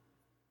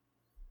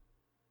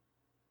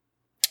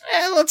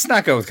 Let's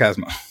not go with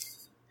Cosmo.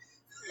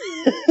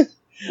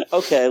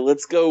 Okay,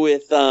 let's go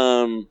with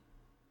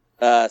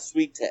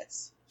Sweet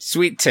Tits.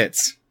 Sweet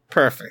Tits.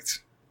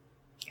 Perfect.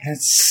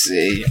 Let's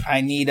see.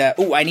 I need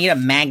a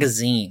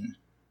magazine.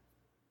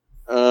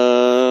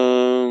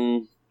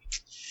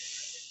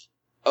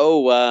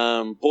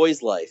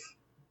 Boy's Life.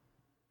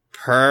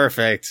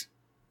 Perfect.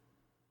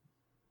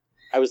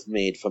 I was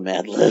made for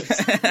Mad Libs.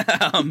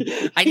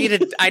 I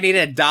need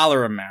a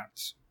dollar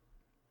amount.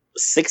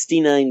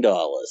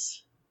 $69.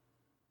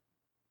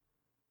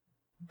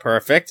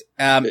 Perfect.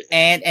 And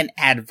an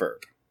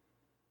adverb.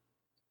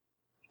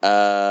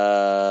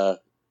 What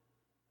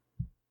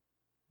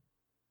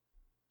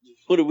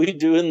are we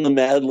doing? The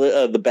Bad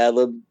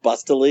Lib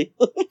Bustily?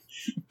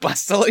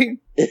 Bustily?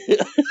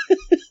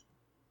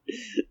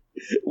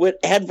 What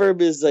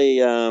adverb is a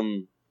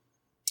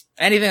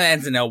anything that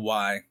ends in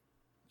ly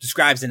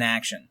describes an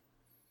action.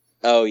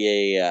 Oh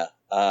yeah.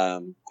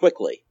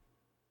 Quickly.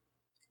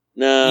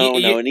 No,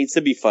 it needs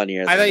to be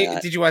funnier.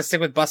 Did you want to stick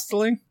with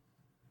bustily?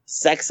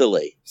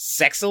 Sexily.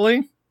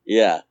 Sexily?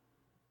 Yeah.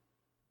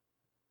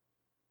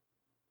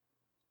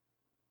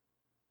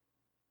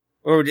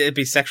 Or would it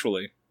be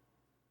sexually?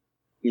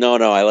 No,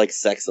 I like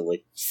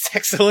sexily.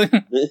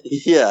 Sexily?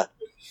 Yeah.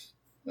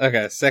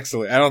 Okay,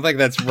 sexily. I don't think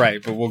that's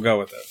right, but we'll go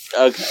with it.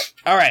 Okay.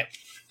 All right.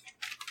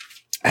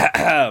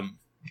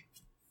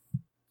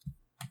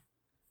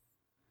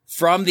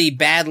 From the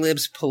Bad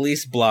Libs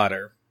Police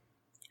Blotter,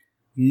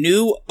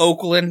 New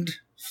Oakland,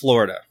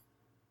 Florida.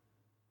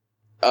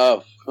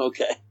 Oh,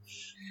 okay.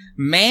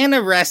 Man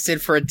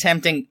arrested for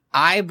attempting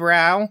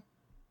eyebrow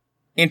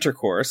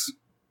intercourse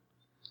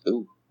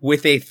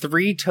with a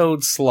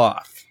 3-toed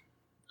sloth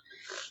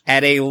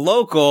at a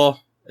local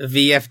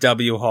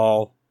VFW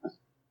hall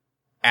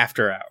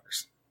after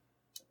hours.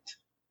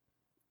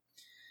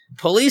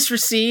 Police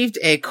received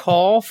a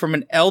call from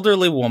an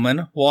elderly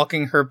woman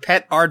walking her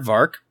pet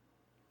aardvark.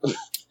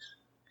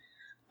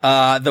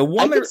 The woman,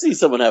 I could see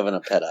someone having a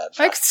pet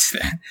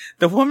aardvark.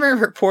 The woman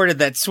reported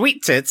that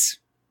Sweet Tits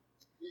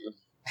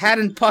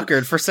hadn't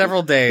puckered for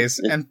several days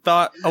and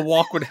thought a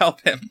walk would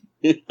help him.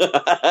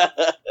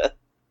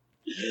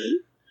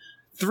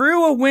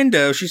 Through a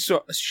window,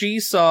 she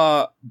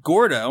saw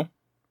Gordo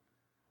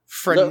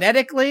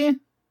frenetically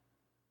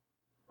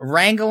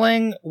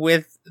wrangling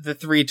with the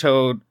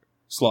three-toed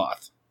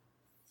sloth.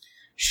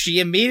 She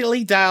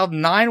immediately dialed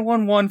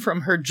 911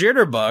 from her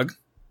jitterbug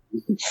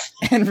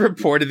and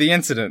reported the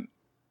incident.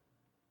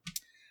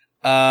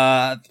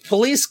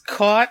 Police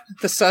caught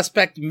the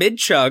suspect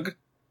mid-chug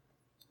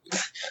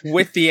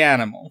with the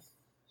animal.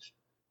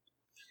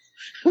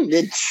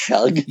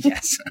 Mid-chug?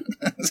 Yes.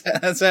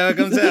 That's how it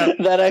comes out.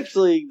 That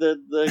actually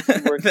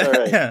works all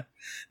right. Yeah.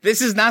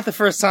 This is not the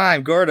first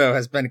time Gordo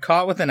has been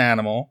caught with an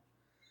animal.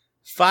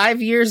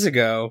 5 years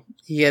ago,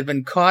 he had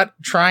been caught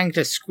trying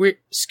to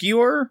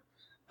skewer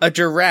a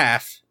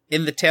giraffe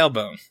in the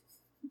tailbone.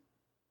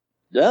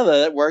 Yeah,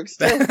 that works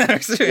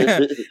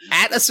too.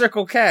 At a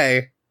Circle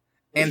K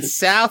in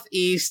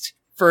southeast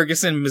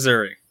Ferguson,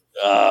 Missouri.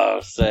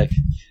 Oh, sick.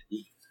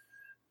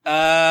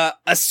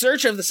 A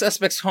search of the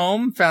suspect's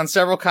home found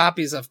several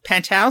copies of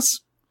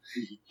Penthouse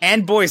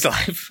and Boy's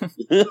Life.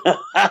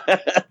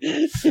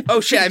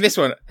 Oh shit, I missed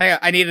one. Hang on,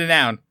 I need a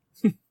noun.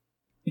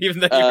 Even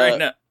though you're right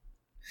now.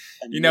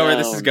 You know where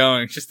this is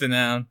going. Just a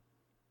noun.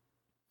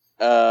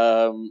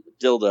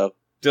 Dildo.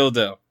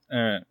 Dildo.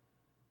 Alright.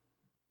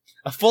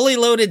 A fully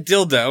loaded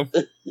dildo.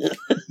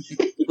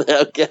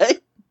 Okay.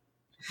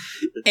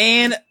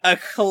 And a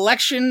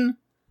collection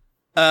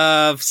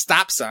of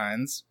stop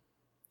signs,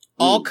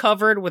 all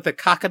covered with a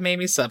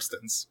cockamamie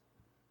substance.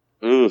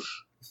 Oof.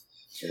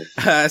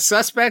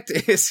 Suspect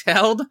is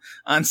held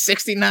on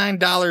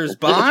 $69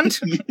 bond,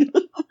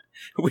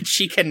 which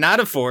she cannot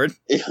afford,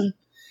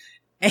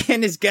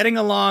 and is getting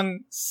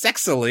along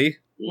sexily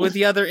with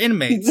the other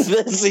inmates.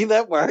 See,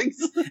 that works.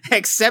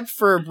 Except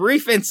for a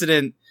brief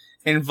incident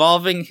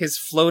involving his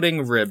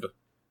floating rib.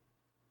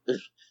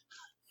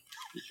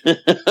 You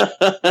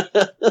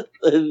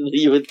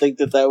would think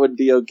that would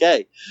be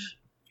okay.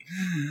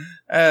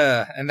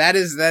 And that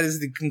is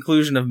the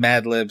conclusion of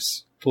Mad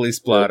Lib's Police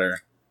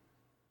Blotter.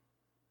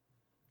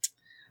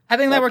 I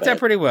think that worked out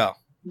pretty well.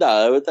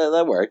 No,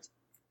 that worked.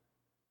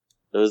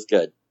 It was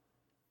good.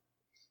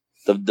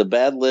 The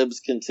Bad Libs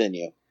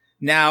continue.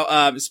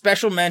 Now,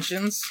 special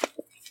mentions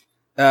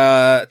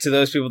to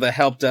those people that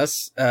helped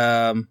us.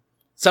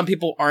 Some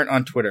people aren't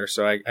on Twitter,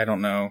 so I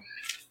don't know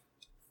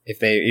if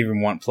they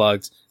even want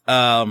plugs.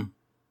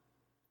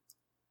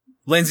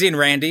 Lindsay and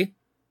Randy.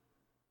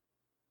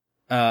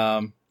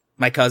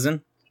 My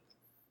cousin.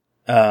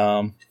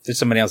 There's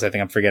somebody else I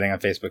think I'm forgetting on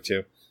Facebook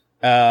too.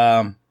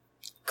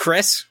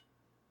 Chris,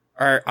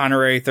 our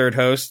honorary third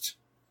host,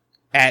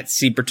 at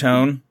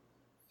Seabertone.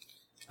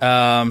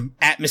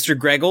 At Mr.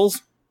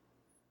 Greggles,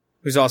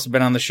 who's also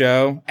been on the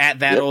show. At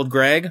That Old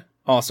Greg,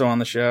 also on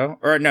the show.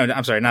 Or no,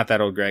 I'm sorry, not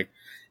That Old Greg.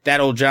 That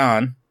Old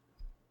John.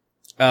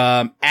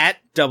 At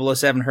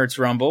 007 Hertz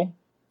Rumble.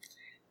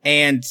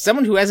 And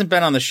someone who hasn't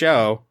been on the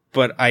show,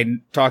 but I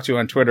talked to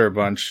on Twitter a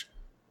bunch,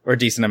 or a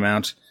decent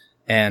amount,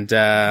 and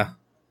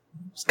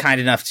was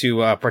kind enough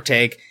to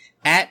partake,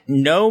 at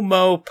No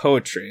Mo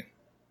Poetry.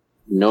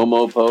 No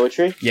Mo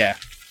Poetry? Yeah.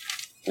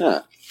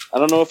 Yeah. I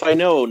don't know if I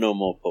know No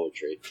Mo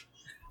Poetry.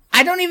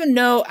 I don't even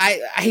know.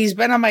 He's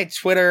been on my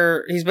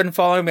Twitter. He's been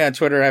following me on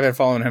Twitter. I've been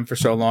following him for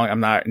so long.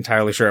 I'm not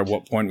entirely sure at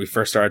what point we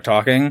first started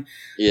talking.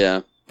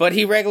 Yeah. But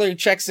he regularly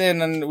checks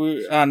in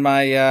on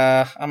my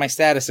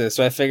statuses.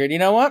 So I figured, you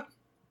know what?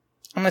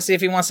 I'm gonna see if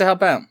he wants to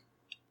help out.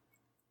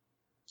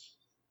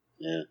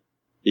 Yeah.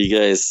 You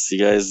guys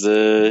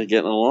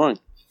getting along?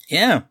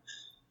 Yeah.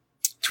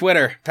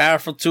 Twitter,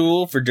 powerful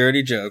tool for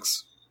dirty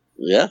jokes.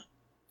 Yeah.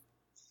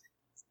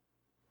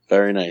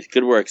 Very nice.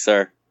 Good work,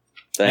 sir.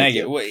 Thank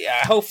you. Well,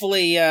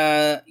 hopefully,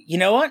 you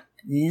know what?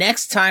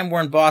 Next time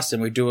we're in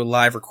Boston, we do a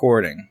live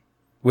recording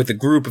with a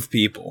group of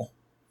people.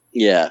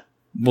 Yeah.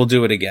 We'll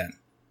do it again.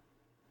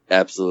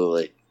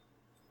 Absolutely.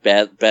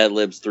 Bad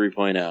Libs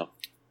 3.0.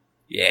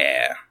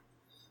 Yeah.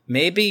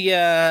 Maybe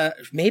I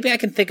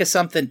can think of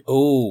something.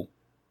 Ooh.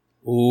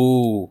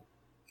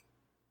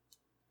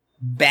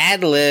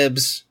 Bad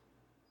Libs.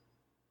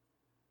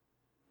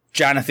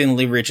 Jonathan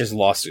Lee Rich's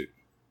lawsuit.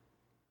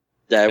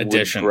 That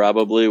edition. Would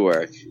probably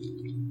work.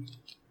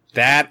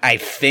 That, I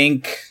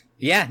think...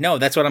 Yeah, no,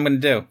 that's what I'm going to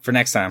do for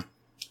next time.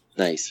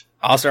 Nice.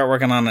 I'll start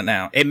working on it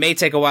now. It may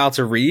take a while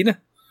to read,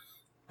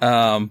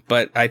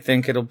 but I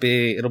think it'll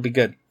be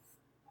good.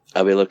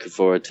 I'll be looking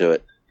forward to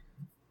it.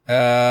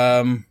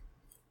 That's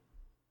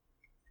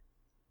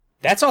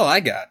all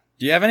I got.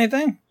 Do you have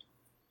anything?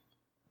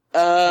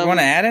 You want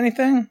to add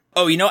anything?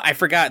 Oh, you know, I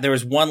forgot. There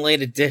was one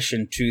late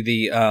addition to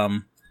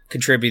the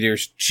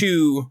contributors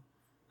to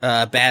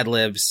Bad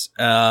Libs.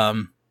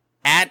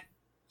 At,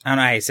 I don't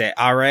know how you say it,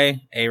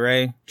 Array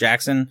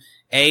Jackson.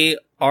 Array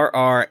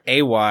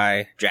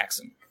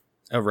Jackson.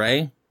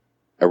 Array?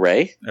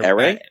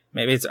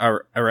 Maybe it's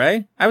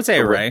Array? I would say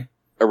Array.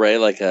 Array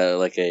like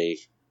a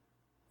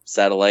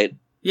satellite?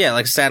 Yeah,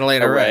 like a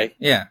satellite array.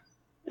 Yeah.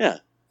 Yeah.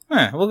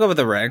 We'll go with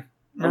Array.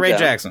 Array Okay.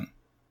 Jackson.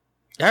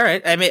 All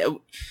right. I mean,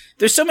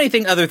 there's so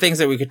many other things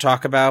that we could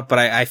talk about, but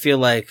I feel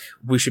like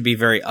we should be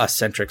very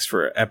us-centrics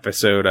for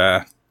episode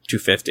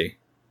 250.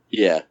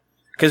 Yeah.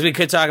 Because we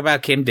could talk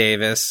about Kim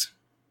Davis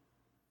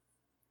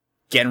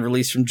getting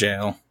released from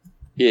jail.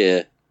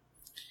 Yeah.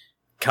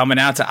 Coming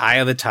out to Eye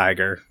of the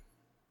Tiger.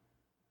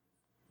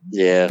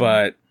 Yeah.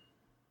 But,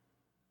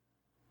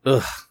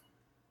 ugh.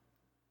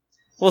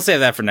 We'll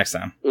save that for next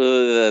time.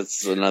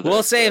 That's another.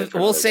 We'll save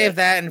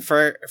that and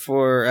for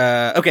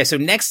okay, so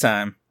next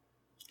time,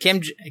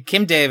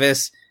 Kim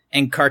Davis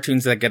and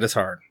cartoons that get us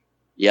hard.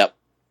 Yep.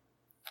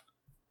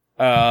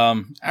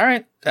 All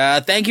right.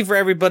 Thank you for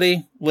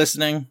everybody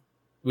listening.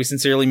 We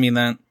sincerely mean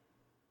that.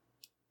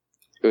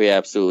 We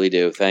absolutely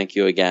do. Thank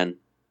you again.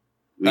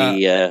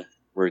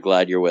 We're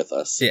glad you're with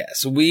us. Yeah,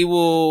 so we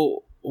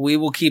will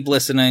keep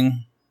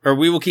listening, or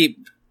we will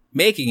keep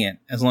making it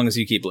as long as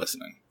you keep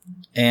listening.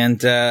 And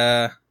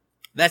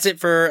that's it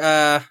for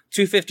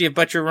 250 of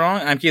But You're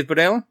Wrong. I'm Keith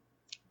Bodela.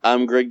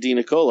 I'm Greg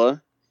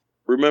DiNicola.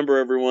 Remember,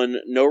 everyone,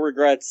 no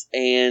regrets,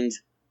 and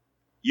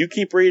you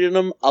keep reading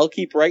them, I'll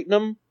keep writing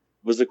them,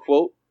 was a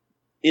quote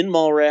in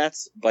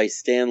Mallrats by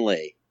Stan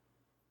Lee.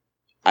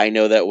 I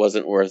know that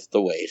wasn't worth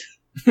the wait.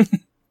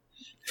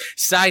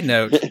 Side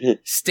note,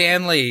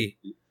 Stan Lee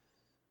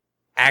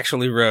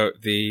actually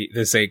wrote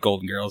this 8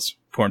 Golden Girls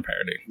porn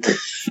parody.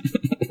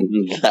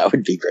 That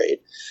would be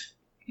great.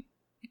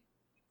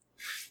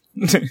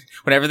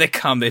 Whenever they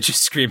come, they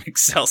just scream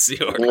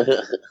Excelsior.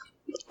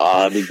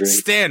 That'd be great.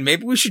 Stan,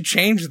 maybe we should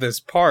change this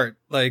part.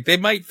 Like, they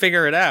might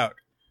figure it out.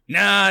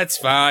 Nah, it's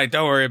fine.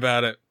 Don't worry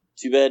about it.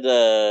 Too bad,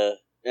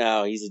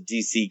 no, he's a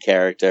DC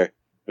character.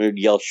 We would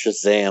yell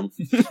Shazam.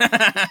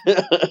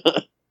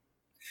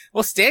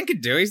 Well, Stan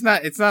could do it.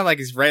 It's not like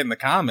he's writing the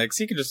comics.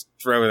 He could just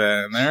throw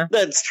that in there.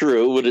 That's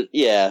true.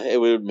 It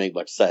would make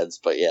much sense,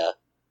 but yeah.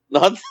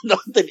 Not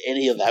that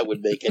any of that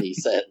would make any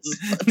sense.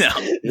 No.